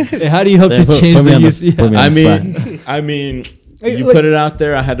 Hey, how do you hope to change the use? I mean, you put it out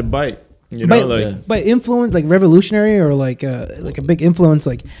there. I had to bite. You know, by influence, like revolutionary or like a big influence,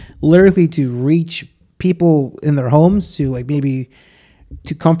 like lyrically to reach people in their homes to like maybe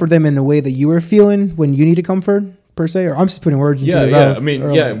to comfort them in the way that you were feeling when you needed comfort per se, or I'm just putting words into your mouth. I mean,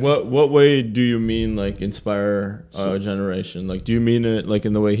 what way do you mean like inspire a generation? Like, do you mean it like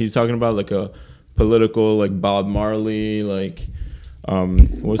in the way he's talking about, like a political, like Bob Marley, like I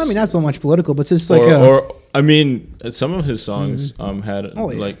mean, not so much political, but just like I mean, some of his songs had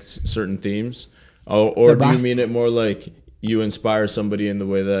like certain themes, or do you mean it more like you inspire somebody in the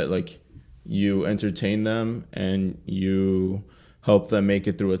way that like you entertain them and you help them make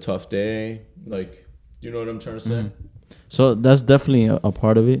it through a tough day. Like, do you know what I'm trying to say? So that's definitely a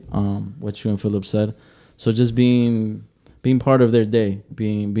part of it. What you and Philip said. So just being part of their day,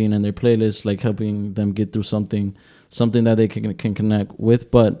 being in their playlist, like helping them get through something that they can connect with.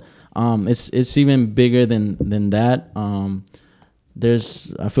 But it's even bigger than that.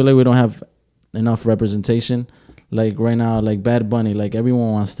 I feel like we don't have enough representation. Like right now, like Bad Bunny, like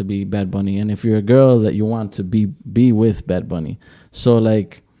everyone wants to be Bad Bunny, and if you're a girl, that you want to be with Bad Bunny. So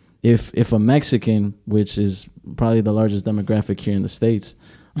like, if a Mexican, which is probably the largest demographic here in the States,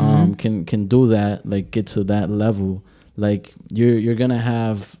 can do that, like get to that level, like you're gonna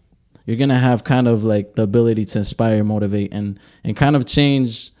have kind of like the ability to inspire, motivate, and kind of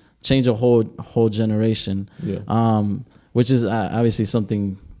change a whole generation. Yeah. Which is obviously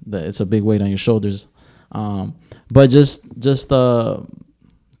something that it's a big weight on your shoulders. But just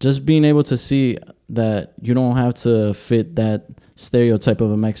being able to see that you don't have to fit that stereotype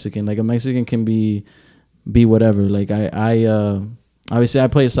of a Mexican. Like a Mexican can be whatever. Like I obviously I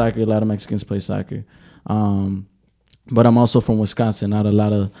play soccer. A lot of Mexicans play soccer. But I'm also from Wisconsin. Not a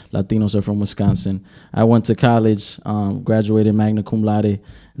lot of Latinos are from Wisconsin. I went to college, graduated magna cum laude.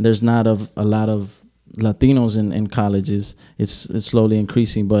 And there's not a lot of Latinos in colleges. It's slowly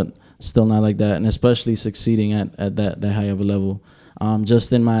increasing, but still not like that, and especially succeeding at that high of a level.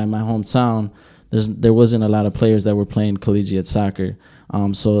 Just in my hometown, there wasn't a lot of players that were playing collegiate soccer.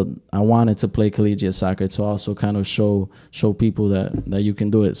 So I wanted to play collegiate soccer to also kind of show people that you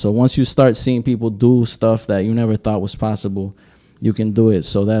can do it. So once you start seeing people do stuff that you never thought was possible, you can do it.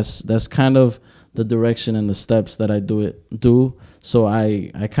 So that's kind of the direction and the steps that I do. So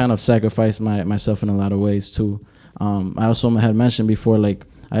I kind of sacrifice myself in a lot of ways too. I also had mentioned before, like,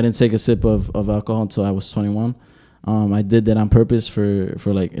 I didn't take a sip of alcohol until I was 21. I did that on purpose for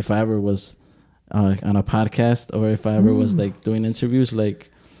like, if I ever was on a podcast, or if I ever was like doing interviews, like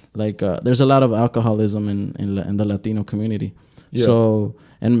there's a lot of alcoholism in the Latino community. Yeah. So,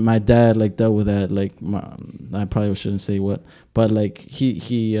 and my dad like dealt with that. Like, I probably shouldn't say what, but like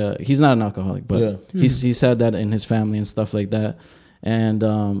he's not an alcoholic, but he's had that in his family and stuff like that. And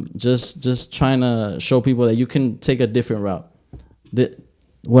just trying to show people that you can take a different route.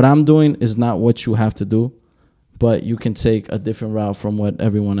 What I'm doing is not what you have to do, but you can take a different route from what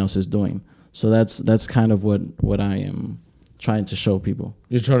everyone else is doing. So that's kind of what I am trying to show people.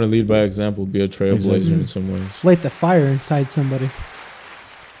 You're trying to lead by example, be a trailblazer in some ways. Light the fire inside somebody.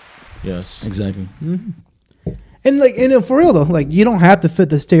 Yes. Exactly. Mm-hmm. And for real though, like, you don't have to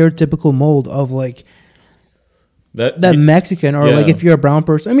fit the stereotypical mold of like that Mexican, or like if you're a brown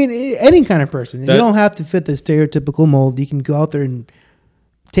person. I mean, any kind of person. You don't have to fit the stereotypical mold. You can go out there and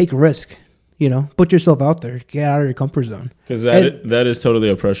take a risk. You know, put yourself out there, get out of your comfort zone. Because that is totally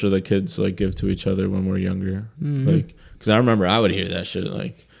a pressure that kids like give to each other when we're younger. Mm-hmm. Like, because I remember I would hear that shit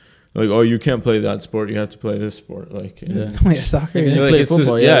like, oh, you can't play that sport, you have to play this sport. Like, soccer. Like,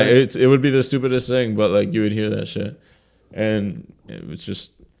 football, it would be the stupidest thing, but like you would hear that shit, and it was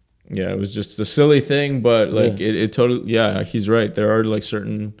just, it was just a silly thing. But like it totally, he's right. There are like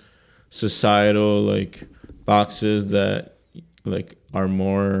certain societal like boxes that like are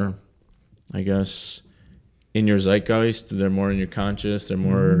more, I guess, in your zeitgeist. They're more in your conscious. They're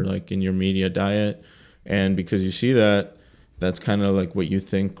more like in your media diet. And because you see that, that's kind of like what you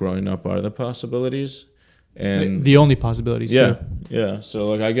think growing up are the possibilities. And the only possibilities, too. Yeah. So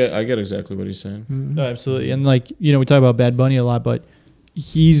like I get exactly what he's saying. Mm-hmm. No, absolutely. And like, we talk about Bad Bunny a lot, but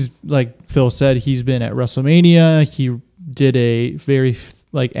he's, like Phil said, he's been at WrestleMania. He did a very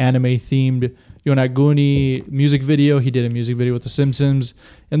like anime themed Yonaguni music video. He did a music video with The Simpsons.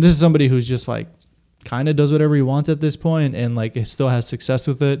 And this is somebody who's just like kind of does whatever he wants at this point, and like it still has success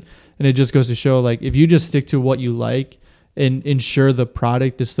with it. And it just goes to show, like, if you just stick to what you like and ensure the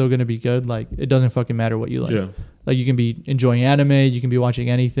product is still going to be good, like, it doesn't fucking matter what you like. Yeah. Like, you can be enjoying anime, you can be watching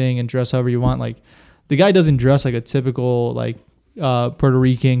anything and dress however you want. Like, the guy doesn't dress like a typical like Puerto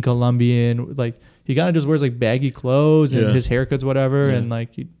Rican, Colombian. Like, he kind of just wears like baggy clothes and his haircut's whatever, and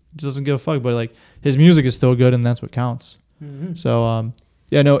like he doesn't give a fuck. But like, his music is still good, and that's what counts. Mm-hmm. So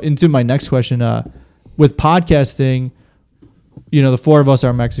into my next question, with podcasting, the four of us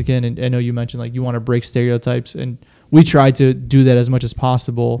are Mexican, and I know you mentioned like you want to break stereotypes, and we try to do that as much as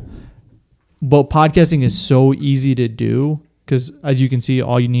possible. But podcasting is so easy to do because, as you can see,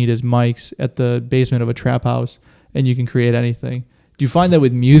 all you need is mics at the basement of a trap house, and you can create anything. Do you find that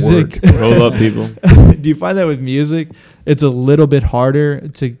with music? Roll up, people. Do you find that with music, it's a little bit harder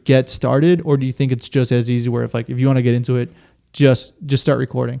to get started, or do you think it's just as easy where if you want to get into it, just start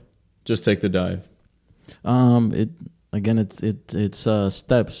recording? Just take the dive. again, it's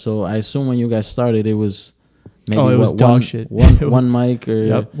steps. So I assume when you guys started, it was maybe it was dog shit. One mic or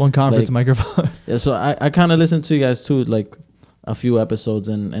Yep, one conference like- microphone. Yeah, so I kind of listened to you guys too, like a few episodes,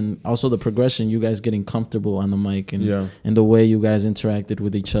 and also the progression, you guys getting comfortable on the mic and the way you guys interacted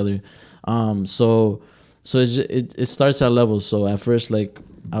with each other. So it starts at levels. So at first, like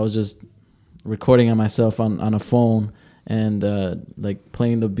I was just recording on myself on a phone and like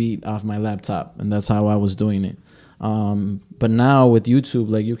playing the beat off my laptop, and that's how I was doing it. But now with YouTube,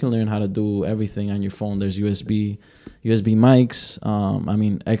 like you can learn how to do everything on your phone. There's USB mics. I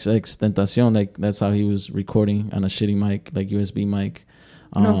mean, XX Tentacion, like that's how he was recording on a shitty mic, like USB mic.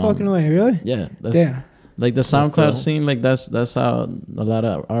 No fucking way, really? Yeah, that's Yeah. like the SoundCloud scene. Like that's how a lot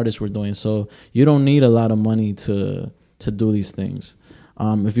of artists were doing. So you don't need a lot of money to do these things.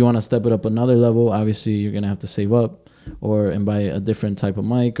 If you want to step it up another level, obviously you're gonna have to save up and buy a different type of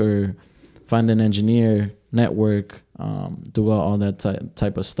mic or find an engineer, network, do all that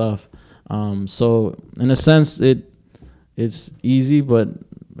type of stuff. So in a sense, it's easy, but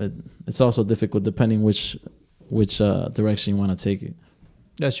it's also difficult depending which direction you want to take it.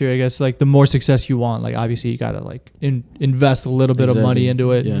 That's true. I guess like the more success you want, like obviously you gotta like invest a little bit of money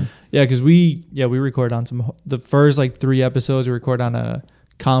into it. Yeah. Yeah, because we record on the first like 3 episodes we record on a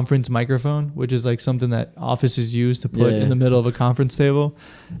conference microphone, which is like something that offices use to put in the middle of a conference table.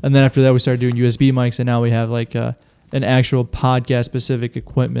 And then after that we started doing USB mics, and now we have like an actual podcast specific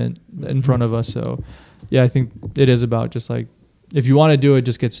equipment in front of us. So yeah, I think it is about just like, if you want to do it,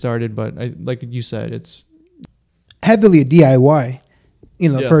 just get started. But like you said, it's Heavily a DIY.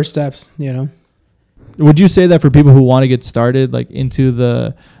 The Yeah. first steps, Would you say that for people who want to get started, like into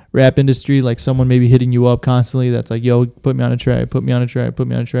the rap industry, like someone maybe hitting you up constantly that's like, yo, put me on a track,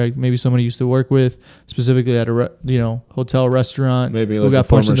 maybe someone you used to work with specifically at a hotel, restaurant, Maybe who like got a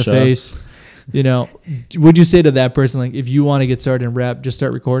punched in the former chef. face, would you say to that person, like, if you want to get started in rap, just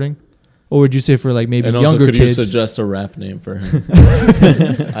start recording? Or would you say for like maybe And also, younger could kids? you suggest a rap name for him?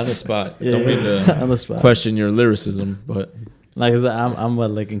 On the spot. Don't mean on the to spot. question your lyricism, but Like I said, I'm gonna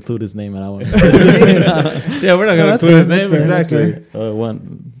like include his name, and I want. yeah, we're not No, gonna that's include his fair, that's name fair, that's exactly.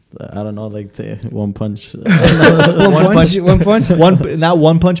 One, I don't know, like one punch. One punch. Not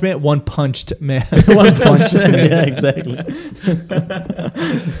one punch man, one punched man. One punch. Yeah, exactly.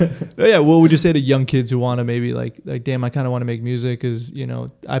 Yeah, what would you say to young kids who want to maybe like damn, I kind of want to make music because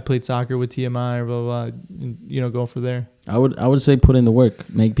I played soccer with TMI or blah blah, blah, go for there. I would say put in the work,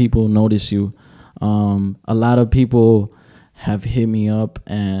 make people notice you. A lot of people have hit me up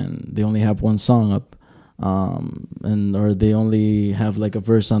and they only have one song up, or they only have like a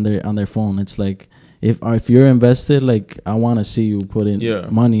verse on their phone. It's like if you're invested, like I want to see you put in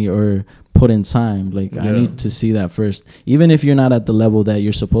money or put in time. Like I need to see that first. Even if you're not at the level that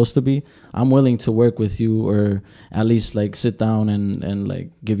you're supposed to be, I'm willing to work with you, or at least like sit down and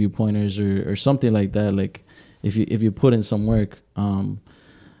like give you pointers or something like that. Like if you put in some work.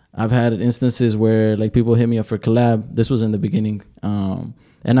 I've had instances where like people hit me up for collab. This was in the beginning,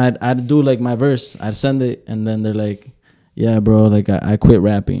 and I'd do like my verse. I'd send it, and then they're like, "Yeah, bro, like I quit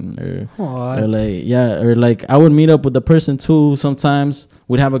rapping," or like I would meet up with the person too. Sometimes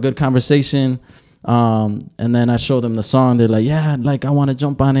we'd have a good conversation, and then I show them the song. They're like, "Yeah, like I want to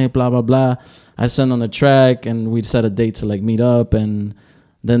jump on it," blah blah blah. I send on the track, and we'd set a date to like meet up, and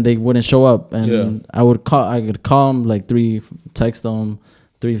then they wouldn't show up, and I could call them like text them.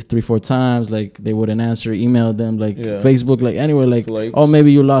 3-4 times, like they wouldn't answer, email them, like Facebook, like anywhere, like Flakes. Oh,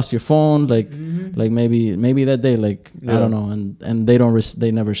 maybe you lost your phone, like like maybe that day, like I don't know, and they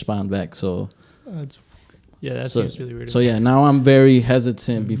never respond back. So That seems really weird. so yeah, now I'm very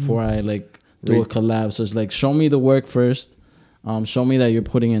hesitant before I like do a collab. So it's like, show me the work first, show me that you're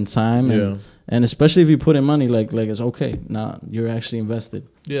putting in time, and especially if you put in money, like it's okay. Now you're actually invested.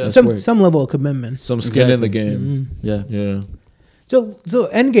 Yeah, Some level of commitment. Some skin in the game. Yeah. So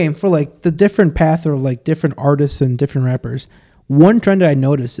end game for like the different path or like different artists and different rappers. One trend that I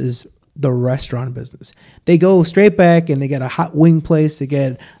notice is the restaurant business. They go straight back and they get a hot wing place. They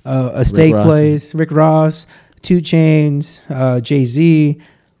get a steak place. Rick Ross, 2 Chainz, Jay-Z.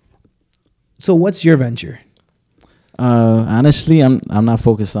 So what's your venture? Honestly, I'm not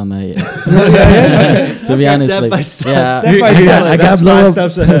focused on that yet. To be honest, Step like, by step. yeah, Step by step. I got blow up.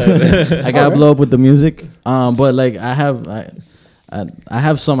 steps ahead. I got blow up with the music. But like I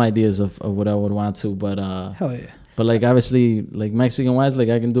have some ideas of what I would want to, but Hell yeah. but like obviously like Mexican wise, like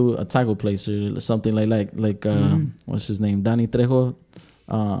I can do a taco place or something like what's his name, Danny Trejo.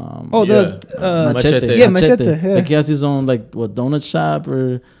 Machete. Yeah, Machete, yeah. Like he has his own like donut shop,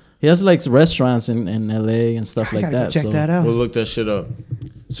 or he has like restaurants in LA and stuff I like gotta go that. check So that out. We'll look that shit up.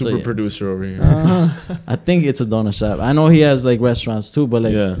 Super yeah. producer over here. I think it's a donut shop. I know he has like restaurants too, but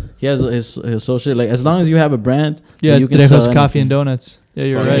like Yeah. he has his social. Like as long as you have a brand, Yeah, you can Trejos sell Coffee and anything. Donuts. Yeah,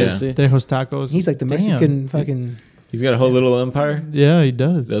 you're Fuck right. yeah. See? Trejos Tacos. He's like the Damn. Mexican fucking. He's got a whole little empire. Yeah, he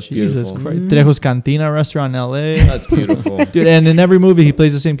does. That's Jesus beautiful. Christ. Trejos Cantina restaurant in L.A. That's beautiful. Dude, and in every movie he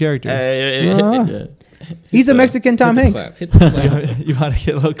plays the same character. Ah. Yeah, He's a Mexican Tom Hanks. Hit the clap. You want to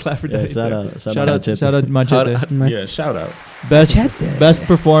get a little clap for yeah. Danny Shout there. out, Shout out, Machete. shout out Machete. Yeah, shout out. Best Machete. best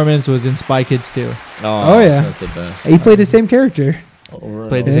performance was in Spy Kids 2. Oh, yeah. That's the best. He played the same character. Over and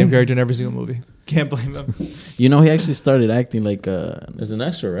Played the over. same character in every single movie. Can't blame him. You know, he actually started acting like As an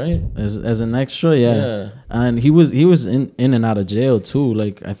extra, right? as an extra, yeah. And he was in and out of jail too.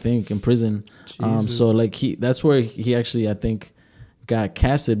 Like I think in prison. Jesus. So like that's where he actually I think got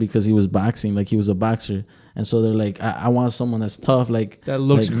casted because he was boxing. Like he was a boxer, and so they're like, I want someone that's tough. Like That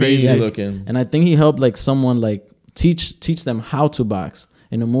looks like crazy. me. looking. And I think he helped like someone like teach them how to box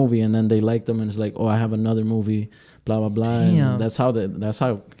in a movie, and then they liked them, and it's like, oh, I have another movie, blah blah blah. Damn. And that's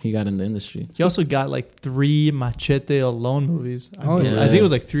how he got in the industry. He also got like 3 Machete alone movies. Oh, I yeah. think it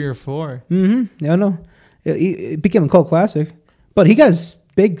was like 3 or 4. Mm-hmm. Yeah, I know. It became a cult classic, but he got his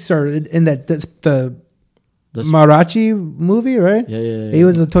big start in the That's- Marachi movie, right? Yeah. He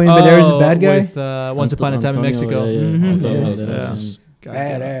was Antonio Banderas' bad guy. With, Once Upon a Time in Antonio, Mexico. Yeah, Mhm. Antonio Yeah. Banderas. Yeah.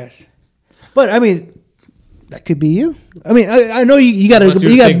 Badass. But I mean, that could be you. I mean, I know you got Unless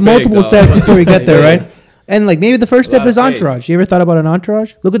you think multiple big, steps though. before you get there, Big. right? And like maybe the first A lot step is of faith. entourage. You ever thought about an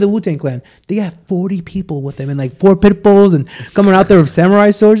entourage? Look at the Wu-Tang Clan. They got 40 people with them and like 4 pit bulls and coming out there with samurai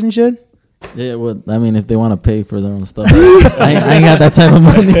swords and shit. Yeah, well, I mean, if they want to pay for their own stuff, I ain't got that type of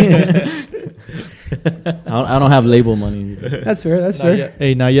money. I don't have label money. That's fair. That's Not fair. yet.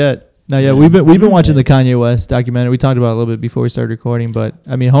 Hey, not yet. Not yet. We've been watching the Kanye West documentary. We talked about it a little bit before we started recording, but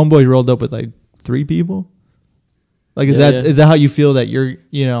I mean, Homeboy rolled up with like 3 people. Like, is Yeah, that yeah. is that how you feel that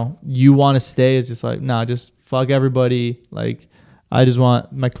you want to stay? It's just like, nah, just fuck everybody. Like, I just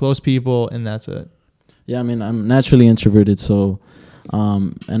want my close people, and that's it. Yeah, I mean, I'm naturally introverted, so,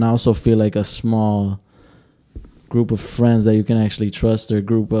 and I also feel like a small group of friends that you can actually trust, or a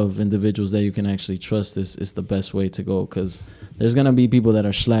group of individuals that you can actually trust is the best way to go, because there's gonna be people that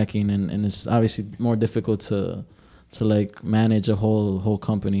are slacking, and it's obviously more difficult to like manage a whole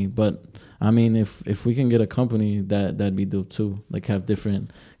company. But I mean, if we can get a company that'd be dope too, like have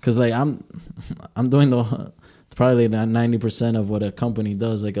different, because like I'm doing probably 90% of what a company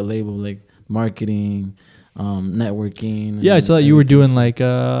does, like a label, like marketing, networking. Yeah, I and saw that you were doing everything.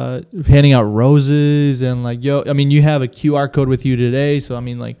 like handing out roses and like, I mean, you have a QR code with you today, so I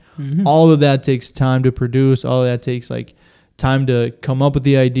mean, like, all of that takes time to produce. All of that takes like time to come up with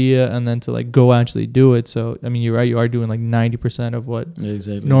the idea and then to like go actually do it. So I mean, you're right, you are doing like 90% of what Yeah,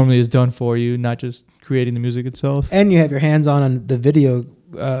 exactly. normally is done for you, not just creating the music itself. And you have your hands on the video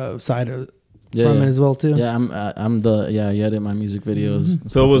side of from it as well too. Yeah, you edit my music videos. and Phil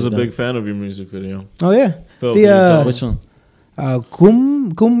stuff was a like big that. fan of your music video. Oh yeah. Phil, The, can you tell Which one?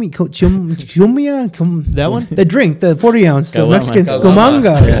 Chumia, That one? the drink, the 40 ounce Kawama, Mexican kawama.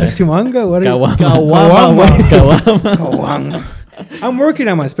 Gomanga, Yeah. Chumanga, what? Kawama. Kawama. I'm working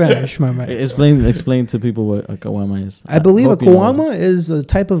on my Spanish, my man. Explain to people what a kawama is. I believe a hope you know. kawama is a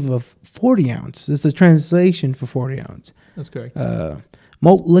type of a 40 ounce. It's a translation for 40 ounce. That's correct.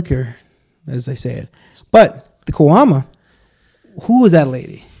 Malt liquor, as they say it. But the kawama, who was that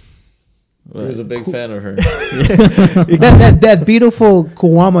lady? He was a big fan of her. that beautiful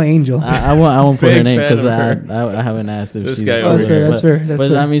kawama angel. I won't put her Big name fan because of I her. haven't asked if This she's. guy Oh, that's over fair. here. That's fair. That's But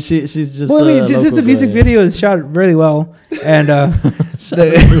fair. I mean, she's just. Well, I mean, this local music guy. video is shot really well, and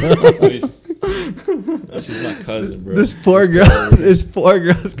She's my cousin, bro. This poor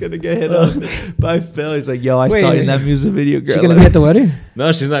girl's gonna get hit up by Phil. He's like, yo, I saw you in that music video, girl. she gonna be at the wedding.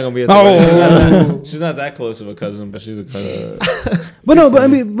 No, she's not gonna be at the Oh. wedding. She's not that close of a cousin, but she's a cousin. But no, but I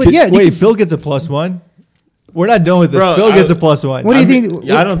mean, but yeah. Wait, Phil gets a +1? We're not done with this. Bro, Phil gets I- a +1. What do you I mean, think?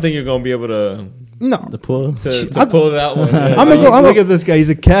 Yeah, I don't think you're gonna be able to No, The pool. pull that one. Yeah, I'm gonna go. Look at this guy. He's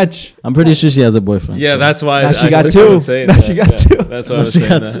a catch. I'm pretty sure she has a boyfriend. Yeah, that's why Now she I got was two. saying Now that. she got Yeah, two. That's why I No, was she saying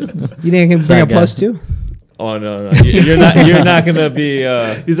got that. two. you think I can bring Side a guy. +2? Oh no, you're not gonna be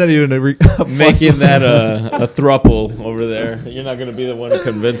He's not even a making that a thruple over there. You're not gonna be the one to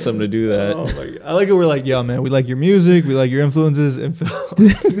convince them to do that. Oh my God. I like it. We're like, yo, man, we like your music, we like your influences, and Phil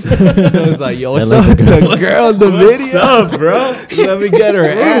was like, yo, what's I like up, the the girl in the What's video? up, bro? Let me get her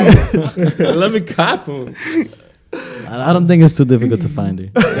ad. Let me cop him. I don't think it's too difficult to find her.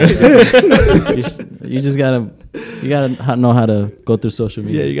 you just gotta know how to go through social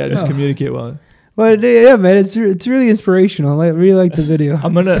media. Yeah, you gotta just communicate well. But yeah, man, it's really inspirational. I really like the video.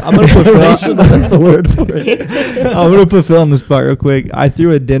 I'm gonna put Phil. That's the word for it. I'm gonna put Phil on the spot real quick. I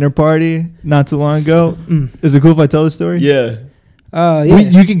threw a dinner party not too long ago. Is it cool if I tell the story? Yeah. Yeah.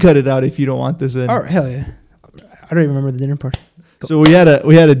 You can cut it out if you don't want this in. All right, hell yeah. I don't even remember the dinner party. So we had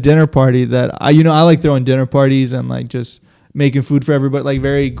a dinner party that I like throwing dinner parties and like just making food for everybody, like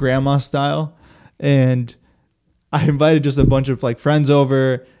very grandma style. And I invited just a bunch of like friends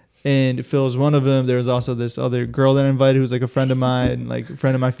over, and Phil was one of them. There was also this other girl that I invited who's like a friend of mine, like a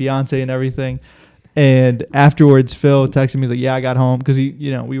friend of my fiance and everything. And afterwards, Phil texted me like, "Yeah, I got home," because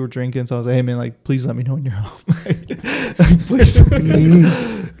we were drinking. So I was like, "Hey man, like, please let me know when you're home." Please.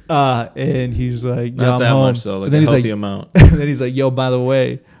 And he's like, "Yo, Not I'm that home." much though, like and then a he's healthy like, amount. And then he's like, "Yo, by the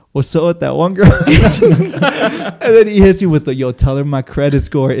way, what's up with that one girl?" And then he hits you with the, "Yo, tell her my credit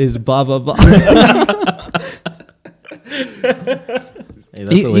score is blah blah blah." Hey,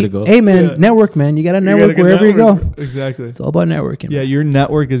 that's the way to go. Hey man, network, man. You got to network wherever you go. Exactly. It's all about networking. Yeah, man. your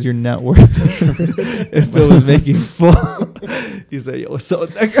network is your net worth. If Phil was making full, he's like, "Yo, what's up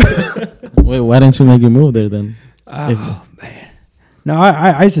with that girl?" Wait, why didn't you make your move there then? Oh man. No,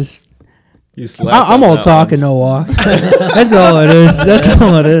 I just You slapped I'm on all that talk one. and no walk. That's all it is. That's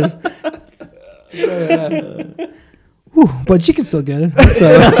all it is. Whew, but she can still get it. So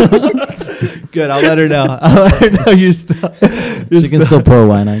Good. I'll let her know. I'll let her know you still. She can still pour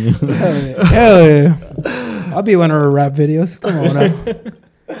wine on you. hell yeah. I'll be one of her rap videos. Come on now.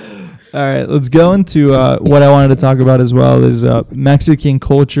 All right, let's go into what I wanted to talk about as well is Mexican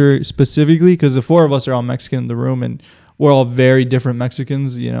culture specifically, because the four of us are all Mexican in the room, and we're all very different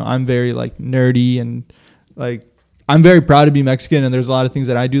Mexicans. I'm very like nerdy and like I'm very proud to be Mexican, and there's a lot of things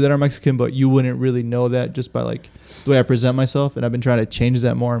that I do that are Mexican, but you wouldn't really know that just by like the way I present myself, and I've been trying to change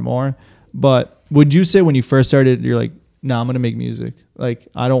that more and more. But would you say when you first started, you're like, "Nah, I'm gonna make music. Like,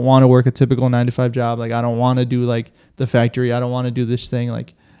 I don't want to work a typical 9-to-5 job. Like, I don't want to do like the factory. I don't want to do this thing.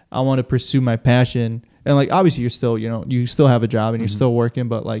 Like, I want to pursue my passion." And like, obviously you're still, you still have a job and you're still working,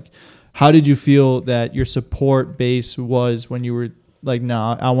 but like, how did you feel that your support base was when you were like,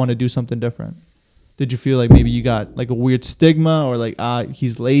 "Nah, I want to do something different"? Did you feel like maybe you got like a weird stigma, or like,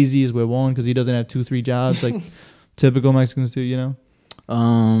 he's lazy, he's huevón because he doesn't have 2-3 jobs like typical Mexicans do,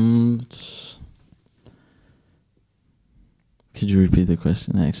 Could you repeat the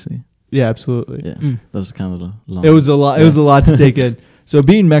question actually? Yeah, absolutely. Yeah, that was kind of long. It was a lot. It was a lot to take in. So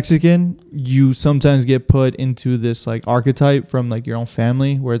being Mexican, you sometimes get put into this like archetype from like your own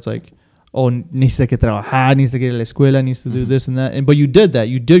family, where it's like, "Oh, necesita que trabajar, necesita que ir a la escuela, needs to do this and that." But you did that.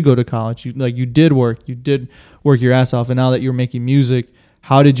 You did go to college. You did work. You did work your ass off. And now that you're making music,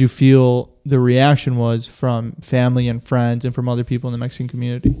 how did you feel the reaction was from family and friends and from other people in the Mexican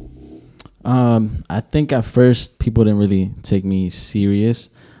community? I think at first people didn't really take me serious.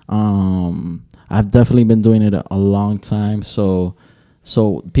 I've definitely been doing it a long time, so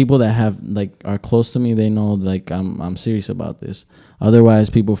people that have like are close to me, they know like I'm serious about this. Otherwise,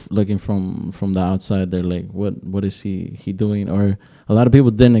 people looking from the outside, they're like, what is he doing? Or a lot of people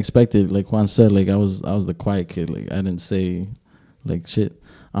didn't expect it. Like Juan said, like I was the quiet kid. Like I didn't say like shit.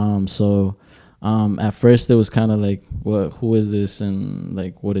 At first it was kind of like, who is this, and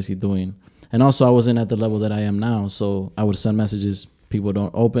like what is he doing? And also I wasn't at the level that I am now, so I would send messages, people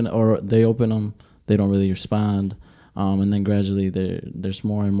don't open, or they open them, they don't really respond. And then gradually there's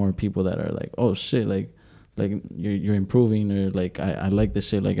more and more people that are like, "Oh shit, like you're improving," or like I like this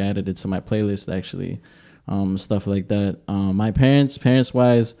shit, like I added it to my playlist actually, stuff like that. My parents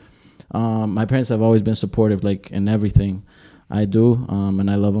wise, my parents have always been supportive like in everything I do, and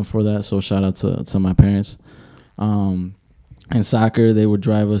I love them for that. So shout out to my parents. In soccer, they would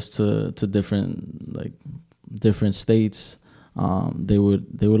drive us to different states. They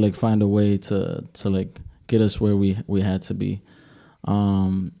would like find a way to like get us where we had to be.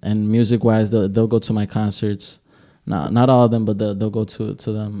 And music wise, they'll go to my concerts. Not all of them, but they'll go to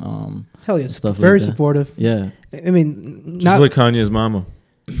them. Hell yeah, stuff very like that. supportive. Yeah, I mean, Just like Kanye's mama.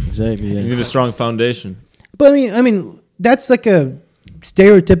 exactly. You Yeah. need a strong foundation. but I mean, that's like a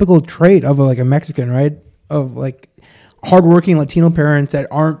stereotypical trait of a Mexican, right? Of like hardworking Latino parents that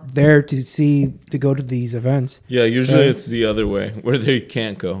aren't there to go to these events. Yeah, usually Right. it's the other way, where they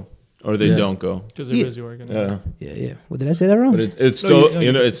can't go or they Yeah. don't go. Because they're Yeah. busy working. Yeah, Yeah. Well, did I say that wrong? but it's No, dope.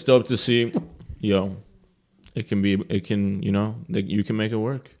 you- It's dope to see. It can like you can make it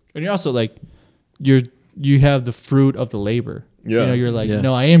work. And you're also like, you have the fruit of the labor. Yeah. You're like, Yeah.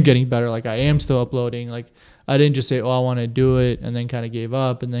 no, I am getting better. Like I am still uploading. Like I didn't just say, "Oh, I want to do it," and then kind of gave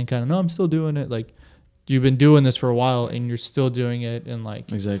up, and then kind of, "No, I'm still doing it." Like you've been doing this for a while, and you're still doing it, and like,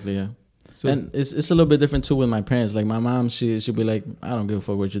 Exactly. Yeah. so And it's a little bit different too with my parents. Like my mom, she'll be like, "I don't give a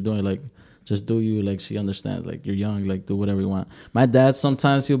fuck what you're doing. Like just do you. Like she understands. Like you're young. Like do whatever you want. My dad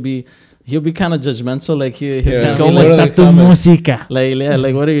sometimes he'll be kind of judgmental. Like he'll kind of be ¿Cómo like, está tu música?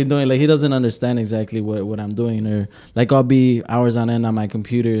 like what are you doing? Like he doesn't understand exactly what I'm doing, or like I'll be hours on end on my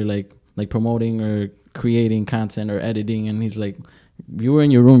computer, like promoting or creating content or editing, and he's like, you were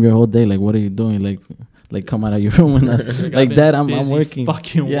in your room your whole day. Like what are you doing? Like come out of your room and that's like Dad, I'm working.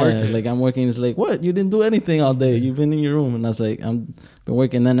 Fucking working. Like I'm working. It's like, what? You didn't do anything all day. You've been in your room. And I was like, I'm been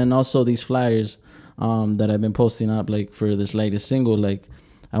working. And also these flyers that I've been posting up like for this latest single. Like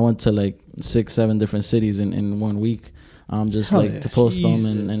I went to like 6-7 different cities in 1 week. Just Hell like yeah. to post them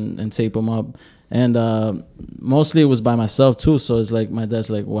and tape them up. And mostly it was by myself too. So it's like my dad's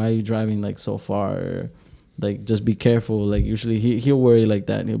like, why are you driving like so far? Or, like just be careful. Like usually he'll worry like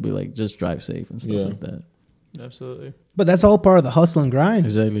that. And he'll be like, just drive safe and stuff like that. Absolutely. But that's all part of the hustle and grind.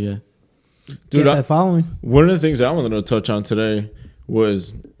 Exactly. Yeah. Get that following. One of the things I wanted to touch on today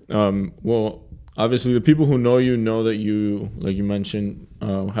was, well, obviously the people who know you know that you, like you mentioned,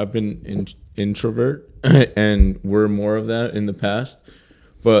 have been introvert and were more of that in the past.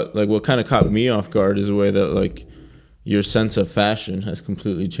 But like what kind of caught me off guard is the way that like your sense of fashion has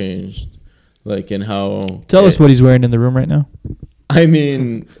completely changed. Like in how. Tell us what he's wearing in the room right now. I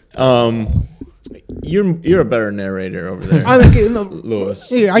mean, you're a better narrator over there. I mean, no, Lewis.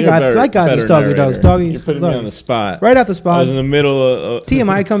 Here, I got this, doggy dogs. You're putting me on the spot. Right out the I spot. was in the middle of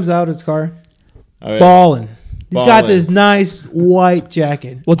TMI comes out of his car. Oh, yeah. Balling. He's got Ballin'. this nice white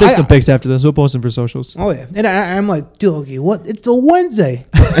jacket. We'll take some pics after this. We'll post them for socials. Oh yeah, and I'm like, dude, okay, what? It's a Wednesday.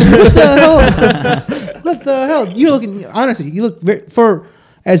 What the hell? What the hell? You're looking honestly. You look for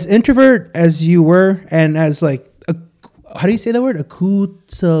as introvert as you were, and as like, how do you say that word?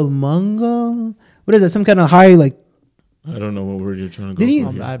 Akutamanga. What is that? Some kind of high like. I don't know what word you're trying to go Did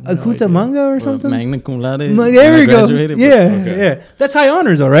you for. Akutamanga or something? Magna cum laude. There we go. Graduated, Yeah, Okay. yeah. That's high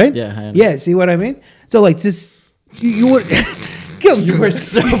honors, all right. Yeah, high honors. Yeah. See what I mean? So like, just you would. You were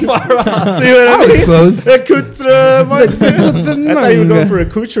so far off. See what I was close. I thought you were going for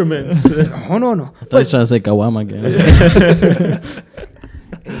accoutrements. Oh no. I was trying to say Kawama again.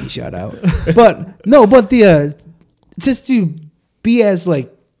 Hey, shout out. But no, but the just to be as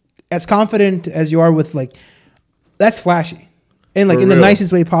like as confident as you are with like that's flashy. And like For in the real.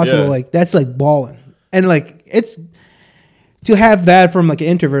 nicest way possible, Yeah. like that's like balling. And like it's to have that from like an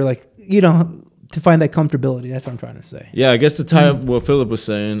introvert, like to find that comfortability. That's what I'm trying to say. Yeah, I guess to tie up what Philip was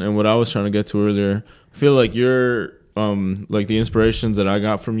saying and what I was trying to get to earlier, I feel like you're like the inspirations that I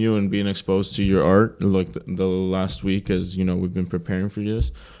got from you and being exposed to your art like the last week as we've been preparing for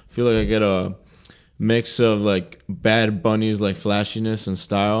this. I feel like I get a mix of like Bad Bunny's like flashiness and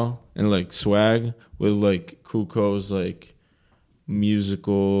style and like swag with like Kuko's like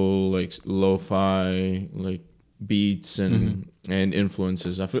musical like lo-fi like beats and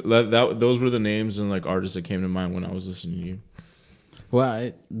influences. I feel that those were the names and like artists that came to mind when I was listening to you.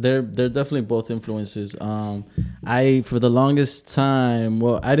 Well, they're definitely both influences. I for the longest time,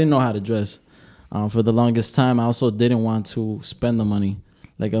 well, I didn't know how to dress. For the longest time, I also didn't want to spend the money.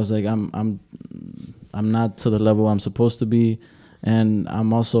 Like I was like, I'm not to the level I'm supposed to be, and I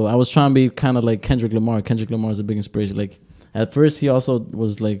was trying to be kind of like Kendrick Lamar. Kendrick Lamar is a big inspiration. Like at first, he also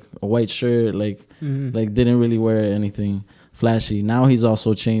was like a white shirt, like didn't really wear anything flashy. Now he's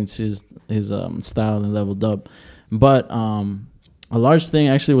also changed his style and leveled up, but a large thing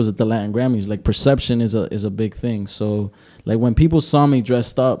actually was at the Latin Grammys. Like perception is a big thing. So like when people saw me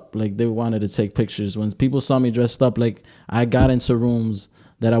dressed up, like they wanted to take pictures. When people saw me dressed up, like I got into rooms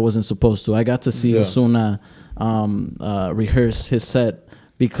that I wasn't supposed to. I got to see Ozuna rehearse his set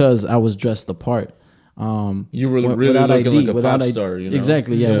because I was dressed the part. You were really looking like a pop star,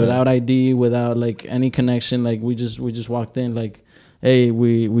 Exactly, yeah. Without ID, without like any connection. Like we just walked in like, hey,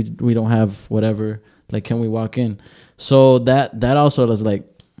 we don't have whatever. Like, can we walk in? So that also was like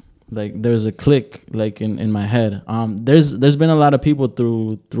there's a click like in my head. There's been a lot of people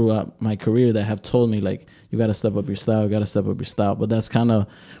throughout my career that have told me like, you got to step up your style, But that's kind of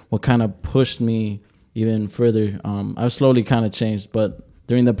what kind of pushed me even further. I've slowly kind of changed, but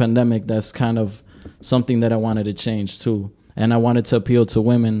during the pandemic, that's kind of something that I wanted to change too. And I wanted to appeal to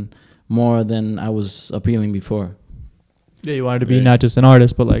women more than I was appealing before. Yeah, you wanted to be not just an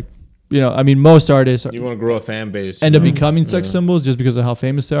artist, but like, I mean, most artists you want to grow a fan base, end up becoming sex symbols just because of how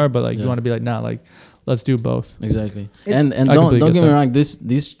famous they are. But like, you want to be like, nah, like, let's do both. Exactly. And don't get me wrong,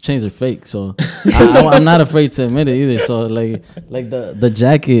 these chains are fake. So I'm not afraid to admit it either. So like the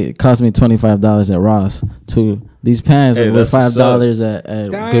jacket cost me $25 at Ross to these pants Hey, were that's what's $5 at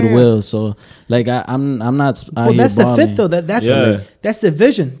Damn. Goodwill. So like I'm not. Out Well, here that's the balling. fit though. That's Yeah. that's the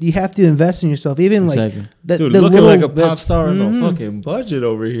vision. You have to invest in yourself. Even Exactly. like the, Dude, the looking like a little pop star on Mhm. a fucking budget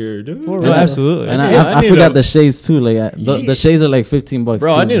over here, dude. For No, real. absolutely. And I I need forgot a- the shades too. Like the shades are like $15.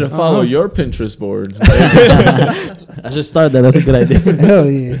 Bro, too. I need to follow Uh-huh. your Pinterest board. I should start that. That's a good idea. Hell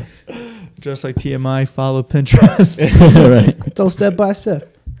yeah. Just like TMI, follow Pinterest. Right. It's all step by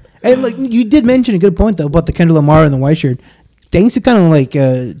step. And like you did mention a good point though about the Kendrick Lamar and the white shirt. Thanks to kind of like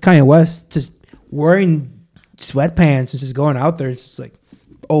Kanye West just wearing sweatpants and just going out there. It's just like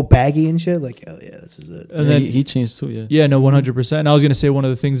baggy and shit. Like hell yeah, this is it. And Yeah, then he changed too. Yeah. Yeah, no, 100%. And I was going to say one of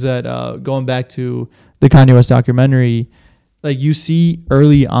the things that going back to the Kanye West documentary, like you see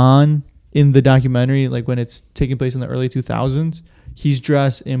early on in the documentary, like when it's taking place in the early 2000s, he's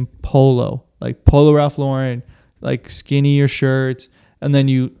dressed in polo, like Polo Ralph Lauren, like skinnier shirts. And then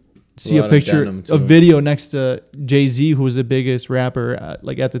you see lot a of picture, denim, a too. video next to Jay-Z, who was the biggest rapper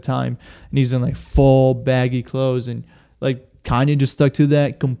at the time. And he's in like full baggy clothes. And like Kanye just stuck to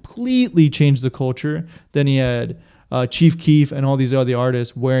that, completely changed the culture. Then he had Chief Keef and all these other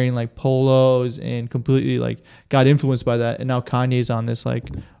artists wearing like polos and completely like got influenced by that. And now Kanye's on this like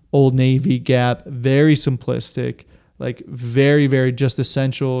Old Navy, Gap, very simplistic, like very, very just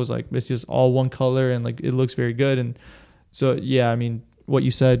essentials. Like it's just all one color and like it looks very good. And so, yeah, I mean, what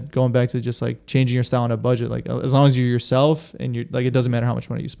you said, going back to just like changing your style on a budget, like as long as you're yourself and you're like, it doesn't matter how much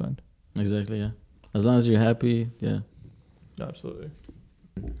money you spend. Exactly. Yeah. As long as you're happy. Yeah. Absolutely.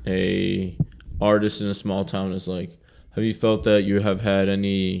 A artist in a small town is like, have you felt that you have had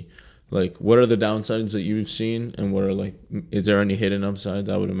any, like, what are the downsides that you've seen, and what are like, is there any hidden upsides?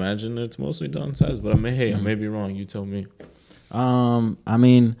 I would imagine it's mostly downsides, but I may be wrong. You tell me. I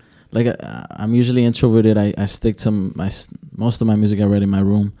mean, like I'm usually introverted. I stick to most of my music I read in my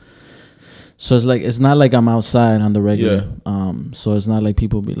room. So it's not like I'm outside on the regular. Yeah. So it's not like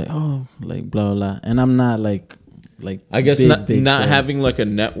people be like, oh, like blah blah. And I'm not like I guess big, not so- having like a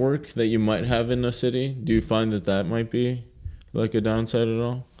network that you might have in a city. Do you find that might be like a downside at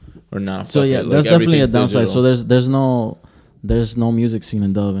all, or not? So Fuck yeah, it, like that's definitely a everything's downside. digital. So there's no music scene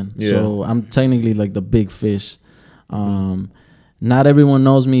in Delavan. Yeah. So I'm technically like the big fish. Not everyone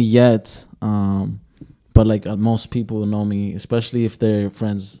knows me yet, but like most people know me, especially if they're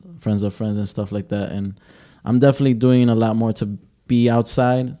friends of friends and stuff like that. And I'm definitely doing a lot more to be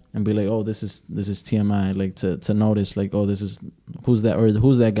outside and be like, oh, this is TMI, like to notice like, oh, this is who's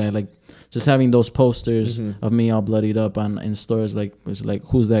that guy, like just having those posters of me all bloodied up in stores, like it's like,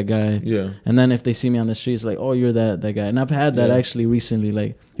 who's that guy? Yeah. And then if they see me on the streets, like, oh, you're that guy. And I've had that Yeah. actually recently,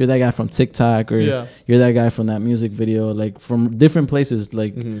 like you're that guy from TikTok, or Yeah. you're that guy from that music video, like from different places,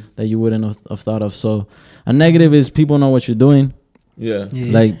 like that you wouldn't have thought of. So a negative is people know what you're doing. Yeah.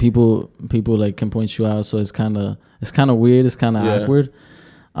 Yeah. Like people like can point you out. So it's kind of weird. It's kind of Yeah. awkward.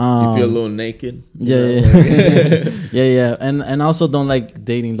 You feel a little naked. Yeah. Yeah. And also don't like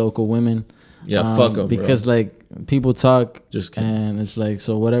dating local women. Yeah, fuck 'em, because bro. like people talk, Just kidding. and it's like,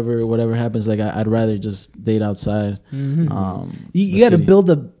 so whatever happens, like I'd rather just date outside. You the got to city. build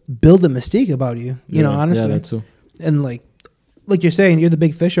a mystique about you. You know, Yeah. honestly. Yeah, that too. And like you're saying, you're the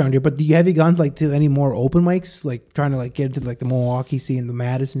big fish around here. But have you gone like to any more open mics, like trying to like get into like the Milwaukee scene, the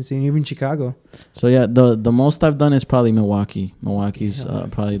Madison scene, even Chicago? So yeah, the most I've done is probably Milwaukee. Milwaukee's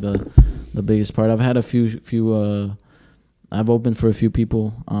probably the biggest part. I've had a few. I've opened for a few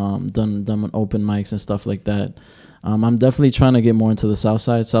people. Done open mics and stuff like that. I'm definitely trying to get more into the South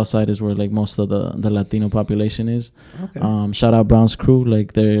Side. South Side is where like most of the Latino population is. Okay. Shout out Brown's Crew.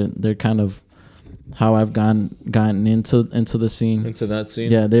 Like they're kind of how I've gotten into the scene. Into that scene.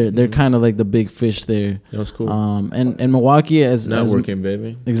 Yeah, they're kind of like the big fish there. That's cool. And Milwaukee as Networking,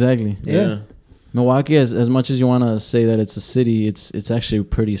 baby. exactly. Yeah. Milwaukee, as much as you want to say that it's a city, it's actually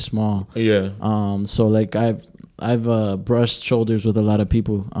pretty small. Yeah. So like I've brushed shoulders with a lot of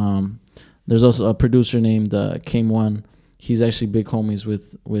people. There's also a producer named Kame One. He's actually big homies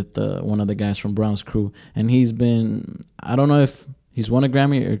with one of the guys from Brown's Crew, and he's been, I don't know if he's won a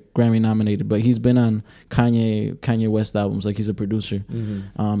Grammy or Grammy nominated, but he's been on Kanye West albums. Like he's a producer,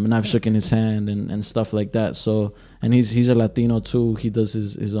 and I've shaken his hand and stuff like that. So, and he's a Latino too. He does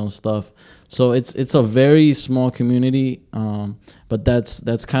his own stuff. So it's a very small community, but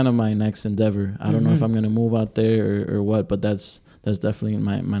that's kind of my next endeavor. I don't know if I'm gonna move out there or what, but that's definitely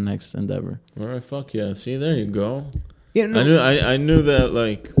my next endeavor. All right. Fuck yeah. See, there you go. Yeah, no, I knew that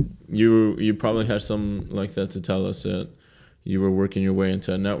like you probably had some like that to tell us that you were working your way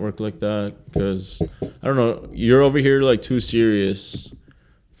into a network like that, because I don't know, you're over here like too serious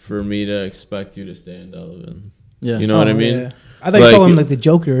for me to expect you to stay in Delavan. Yeah. You know what I Oh, mean? yeah. I thought you call him like the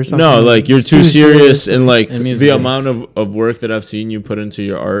Joker or something. No, like you're he's too serious, and like in music, the yeah. amount of work that I've seen you put into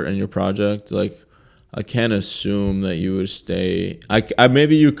your art and your project, like I can't assume that you would stay. I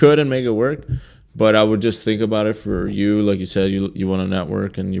maybe you could and make it work, but I would just think about it for you. Like you said, you want to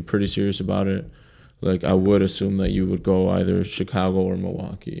network and you're pretty serious about it. Like I would assume that you would go either Chicago or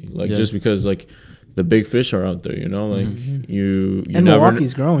Milwaukee, like just because like the big fish are out there, you know, like you and never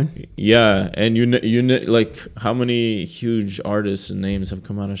Milwaukee's growing. Yeah, and like how many huge artists and names have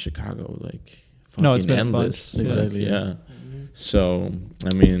come out of Chicago? Like fucking No, it's been a endless. bunch. Exactly, Yeah. So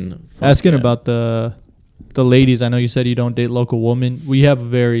I mean, fuck Asking yeah. about the ladies, I know you said you don't date local women. We have a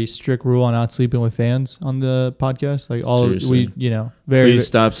very strict rule on not sleeping with fans on the podcast. Like all Seriously. we, you know, very. Please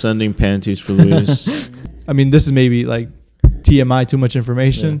stop sending panties for Luis. I mean, this is maybe like TMI, too much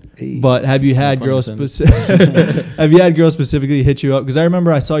information. Yeah. But have you had pun girls intended. have you had girls specifically hit you up? Because I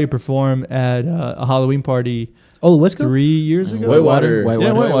remember I saw you perform at a Halloween party Oh, Wisco? 3 years ago. Whitewater.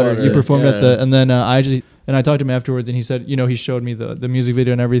 Yeah, Whitewater. You performed yeah. at the, and then I talked to him afterwards, and he said, you know, he showed me the music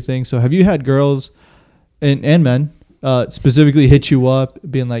video and everything. So have you had girls and men specifically hit you up,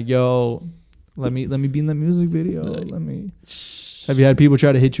 being like, "Yo, let me be in the music video. Let me." Have you had people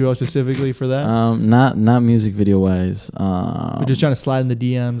try to hit you up specifically for that? Not music video wise. Or just trying to slide in the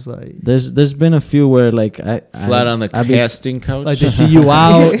DMs, like There's been a few where like I Slide on the I be- casting couch. they see you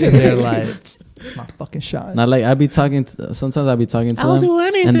out and they're like, "It's my fucking shot." Not like I be talking. Sometimes I be talking to I'll them, do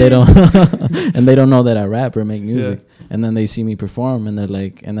anything. and they don't, and they don't know that I rap or make music. And then they see me perform, and they're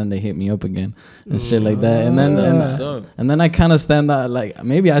like, and then they hit me up again and shit like that. And then and then I kind of stand out like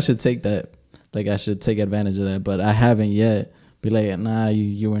maybe I should take that, like I should take advantage of that, but I haven't yet. Be like, nah,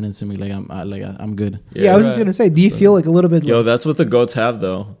 you weren't into me. Like I'm good. Yeah, I was just gonna say, do you feel like a little bit? Yo, Like, that's what the goats have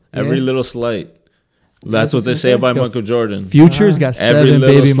though. Every Yeah. little slight. That's That's what what they I say say. about Yo, Michael Jordan. Future's got Every 7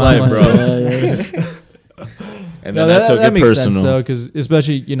 little baby slight, mamas. bro. And then I took that it makes sense personal. though, because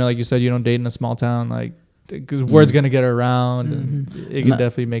especially, you know, like you said, you don't date in a small town, like because word's gonna get around, and it can And I-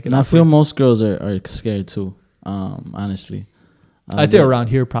 definitely make it. And I awkward. feel most girls are scared too. Honestly, I'd say but around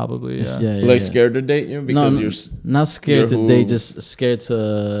here probably. it's- Yeah. yeah, Like yeah. scared to date you because you're. Not scared you're to date, who- just scared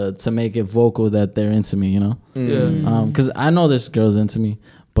to make it vocal that they're into me, you know. Yeah. Because I know there's girls into me,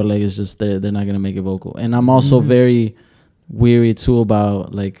 but like it's just they're not gonna make it vocal. And I'm also very weary too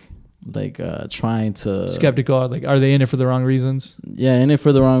about like trying to Skeptical, like, are they in it for the wrong reasons? in it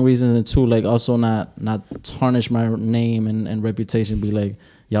for the wrong reasons, and too like also not tarnish my name and reputation. Be like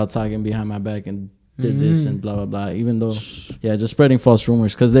y'all talking behind my back and did this and blah blah blah. Even though just spreading false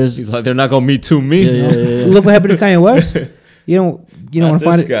rumors because there's He's like, they're not gonna me too me. yeah. look what happened to Kanye West. You don't Not want to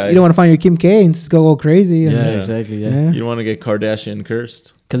this find guy. you don't want to find your Kim K and just go crazy. And, Yeah, exactly. Yeah. You don't want to get Kardashian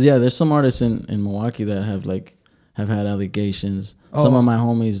cursed. Because there's some artists in Milwaukee that have had allegations. Some of my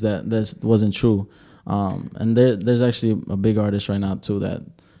homies that wasn't true. And there's actually a big artist right now too that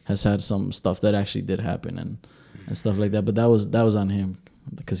has had some stuff that actually did happen and stuff like that. But that was on him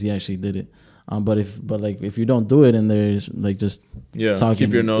because he actually did it. But if you don't do it and there's like just talking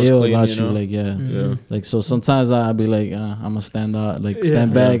keep your nose ill clean. about You know? like Yeah. like so sometimes I'll be like I'm gonna stand out, like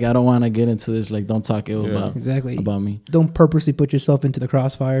stand back. I don't want to get into this, like don't talk ill Exactly. about me. Don't purposely put yourself into the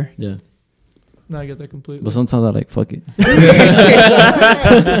crossfire. Yeah. No, I get that completely. But sometimes I like fuck it.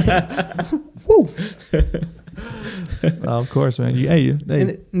 Woo. Of course, man.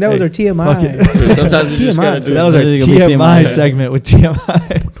 And that was our fuck TMI. it. Dude, sometimes you just TMI. gotta do That was our It's gonna be TMI TMI. segment with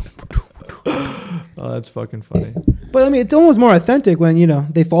TMI. Oh, that's fucking funny. But I mean, it's almost more authentic when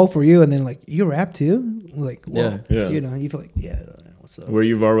they fall for you and then like you rap too. Like, whoa. Yeah. You feel like what's up? where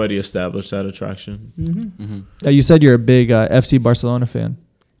you've already established that attraction. You said you're a big FC Barcelona fan.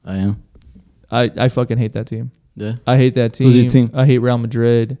 I am. I fucking hate that team. Yeah. I hate that team. Who's your team? I hate Real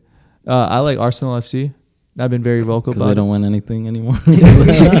Madrid. I like Arsenal FC. I've been very vocal Because about they it. don't win anything anymore. Do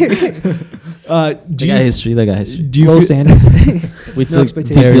They got history. They got history. do you Low feel- standards. We No took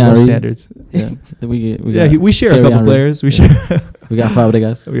expectations. Very low Henry. standards. Yeah. We Yeah, we share a Thierry couple Henry. players. We Yeah. share. We got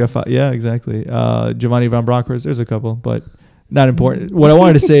Fabregas. We got five. Yeah, exactly. Giovanni Van Bronckhorst. There's a couple, but not important. What I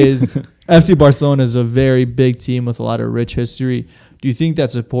wanted to say is FC Barcelona is a very big team with a lot of rich history. Do you think that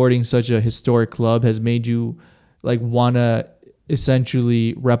supporting such a historic club has made you like want to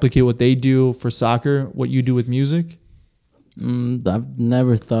essentially replicate what they do for soccer, what you do with music? I've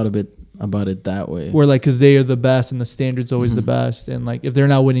never thought about it that way. Where like, because they are the best and the standard's always the best. And like, if they're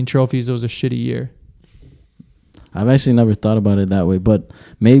not winning trophies, it was a shitty year. I've actually never thought about it that way, but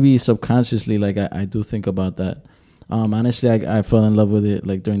maybe subconsciously, like I do think about that. Honestly, I fell in love with it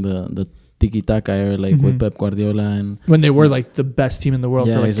like during the Tiki Taka era, like with Pep Guardiola and When they were like the best team in the world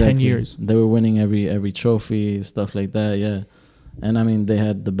for like 10 years. They were winning every trophy, stuff like that. Yeah, and I mean they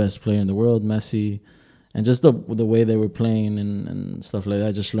had the best player in the world, Messi, and just the way they were playing and stuff like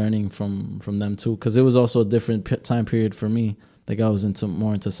that. Just learning from them too, because it was also a different time period for me. Like I was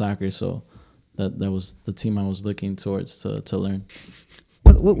more into soccer, so that was the team I was looking towards to learn.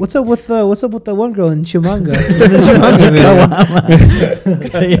 What's up with the one girl in Chumanga?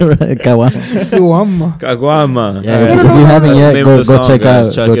 Kawama. Caguama. Yeah, Alright. if you haven't That's the yet, name go of the song, check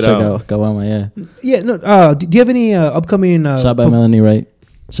guys. out Check it out. Kawama. Yeah, Yeah, no. Do you have any upcoming? shout out Melanie Wright.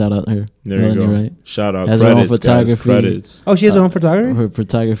 Shout out her. There Melanie you go. Wright. Shout out. Has her own Credits, guys. photography. Credits. Oh, she has her own photography. Her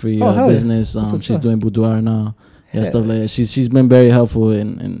photography Oh, hell yeah. business. That's what's She's up. doing boudoir now. Yeah, Yeah. stuff like that. She's been very helpful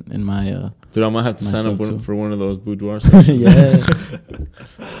in my Dude, I might have to My sign up stuff too. for one of those boudoir sessions. yeah.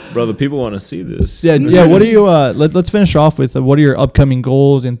 Bro, the people want to see this. Yeah. What are you? Let's finish off with what are your upcoming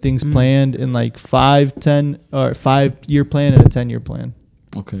goals and things planned in like 5, 10, or 5-year plan and a 10-year plan?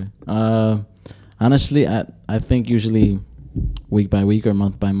 Okay. Honestly, I think usually week by week or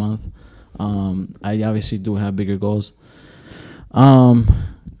month by month. I obviously do have bigger goals. More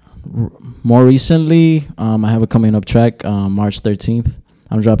recently, I have a coming up track March 13th.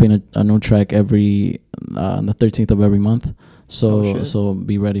 I'm dropping a new track every on the 13th of every month. So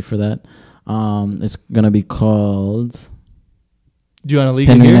be ready for that. It's gonna be called Do you want to leak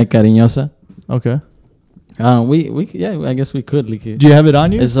it Genuina here? Cariñosa. Okay. I guess we could leak it. Do you have it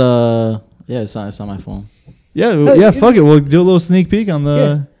on you? It's it's on my phone. Yeah. Fuck it. We'll do a little sneak peek on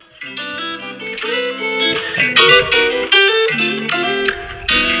the.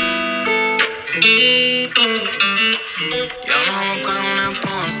 Yo no busco una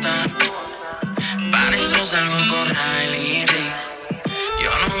pornstar, para eso salgo con Riley Reid. Yo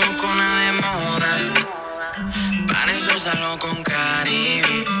no busco una de moda, para eso salgo con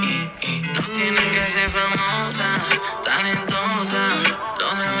Caribe. No tiene que ser famosa, talentosa. Lo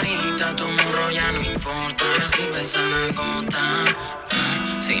de ahorita tu morro ya no importa. Si pesan algota,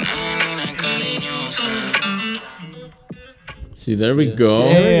 si no es genuina y cariñosa. See, there we go.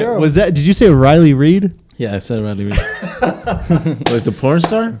 Damn. Was that? Did you say Riley Reid? Yeah, I said Riley Reid. Like the porn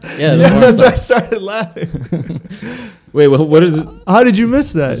star? Yeah, That's why I started laughing. Wait, what is it? How did you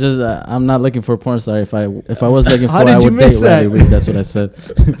miss that? It's just I'm not looking for a porn star. If I was looking for, How did I you would date miss that? Riley Reid. That's what I said.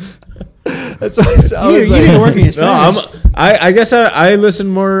 That's why I said. I was You like, need to work in your No, Spanish. I guess I listen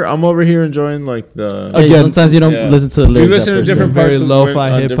more. I'm over here enjoying like the. Yeah, Again, sometimes you don't yeah. listen to the We lyrics. listen at to first, different Very parts of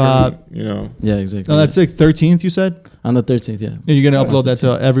lo-fi different, hip-hop. You know. Yeah, exactly. no, that's like 13th. You said. On the 13th. Yeah. And you're gonna upload that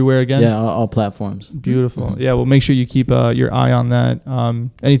to everywhere again. Yeah, all platforms. Beautiful. Yeah, well, make sure you keep your eye on that.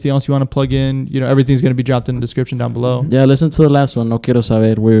 Anything else you want to plug in? Everything's going to be dropped in the description down below. Yeah, listen to the last one. No quiero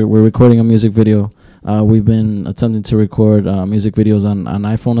saber. We're recording a music video. We've been attempting to record music videos on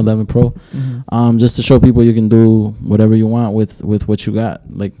iPhone 11 Pro, just to show people you can do whatever you want with what you got.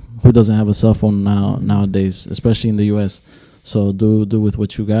 Like, who doesn't have a cell phone nowadays, especially in the US? So do with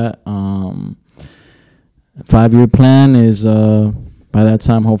what you got. 5-year plan is by that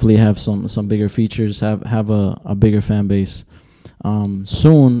time hopefully have some bigger features, have a bigger fan base.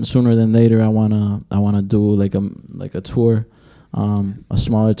 Sooner than later, I wanna do like a tour, a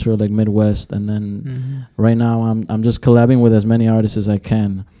smaller tour like Midwest, and then right now I'm just collabing with as many artists as I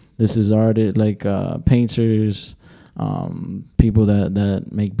can. This is like painters, people that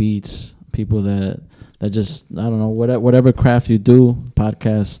make beats, people that just, I don't know, whatever craft you do,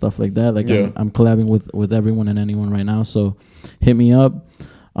 podcasts, stuff like that. Like Yeah. I'm collabing with everyone and anyone right now. So hit me up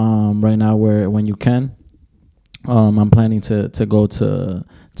right now when you can. I'm planning to go to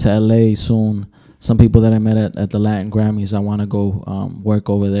LA soon. Some people that I met at the Latin Grammys, I want to go work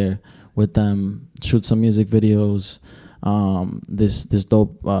over there with them, shoot some music videos. This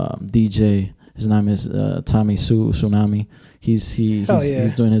dope DJ, his name is Tommy Tsunami. He's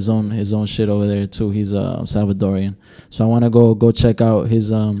doing his own shit over there too. He's Salvadorian, so I want to go check out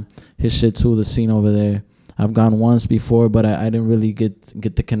his shit too. The scene over there. I've gone once before, but I didn't really get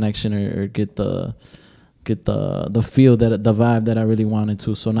the connection or get the feel, that the vibe that I really wanted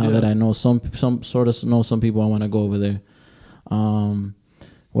to. So now that I know some sort of know some people, I want to go over there.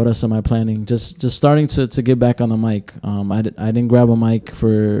 What else am I planning? Just starting to get back on the mic. I didn't grab a mic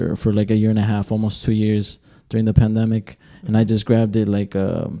for like a year and a half, almost 2 years during the pandemic, and I just grabbed it like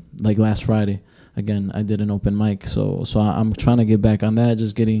last Friday. Again, I did an open mic, so I'm trying to get back on that.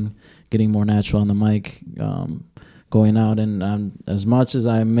 Just getting more natural on the mic, going out, and as much as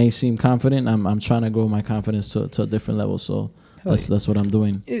I may seem confident, I'm trying to grow my confidence to a different level. So that's what I'm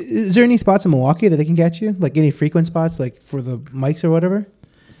doing. Is there any spots in Milwaukee that they can catch you? Like any frequent spots, like for the mics or whatever?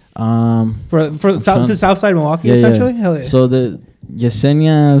 For the south side of Milwaukee, essentially. Hell yeah. So the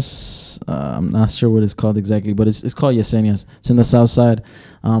Yesenias, I'm not sure what it's called exactly, but it's called Yesenias. It's in the south side.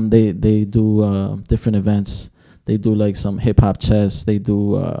 They do different events. They do like some hip hop chess. They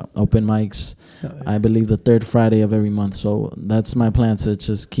do open mics. I believe the third Friday of every month. So that's my plan, to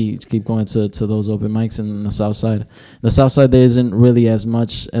just keep going to those open mics in the South Side. The South Side, there isn't really as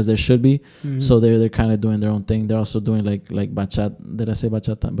much as there should be. So they're kind of doing their own thing. They're also doing like bachata. Did I say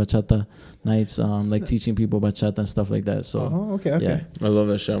bachata? Bachata nights, like teaching people bachata and stuff like that. So okay. yeah. I love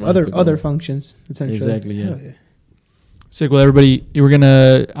that show. Other functions essentially. Exactly. Yeah. Sick. Well, everybody, we're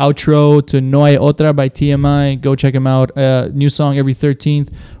gonna outro to No Hay Otra by TMI. Go check him out. New song every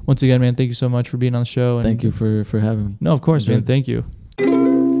 13th. Once again, man, thank you so much for being on the show. And Thank you for having me. No, of course, man. Thank you.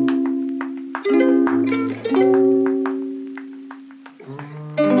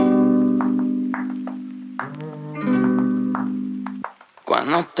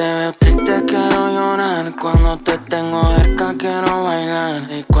 Cuando te veo triste quiero llorar, cuando te tengo cerca quiero bailar,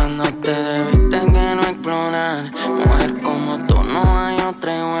 y cuando te debiste quiero explorar. Mujer como tú no hay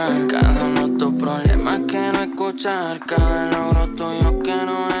otra igual, cada uno de tus problemas quiero escuchar, cada logro tuyo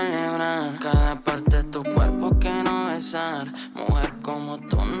quiero celebrar, cada parte de tu cuerpo quiero besar. Mujer como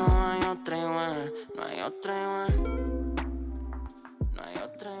tú no hay otra igual, no hay otra igual.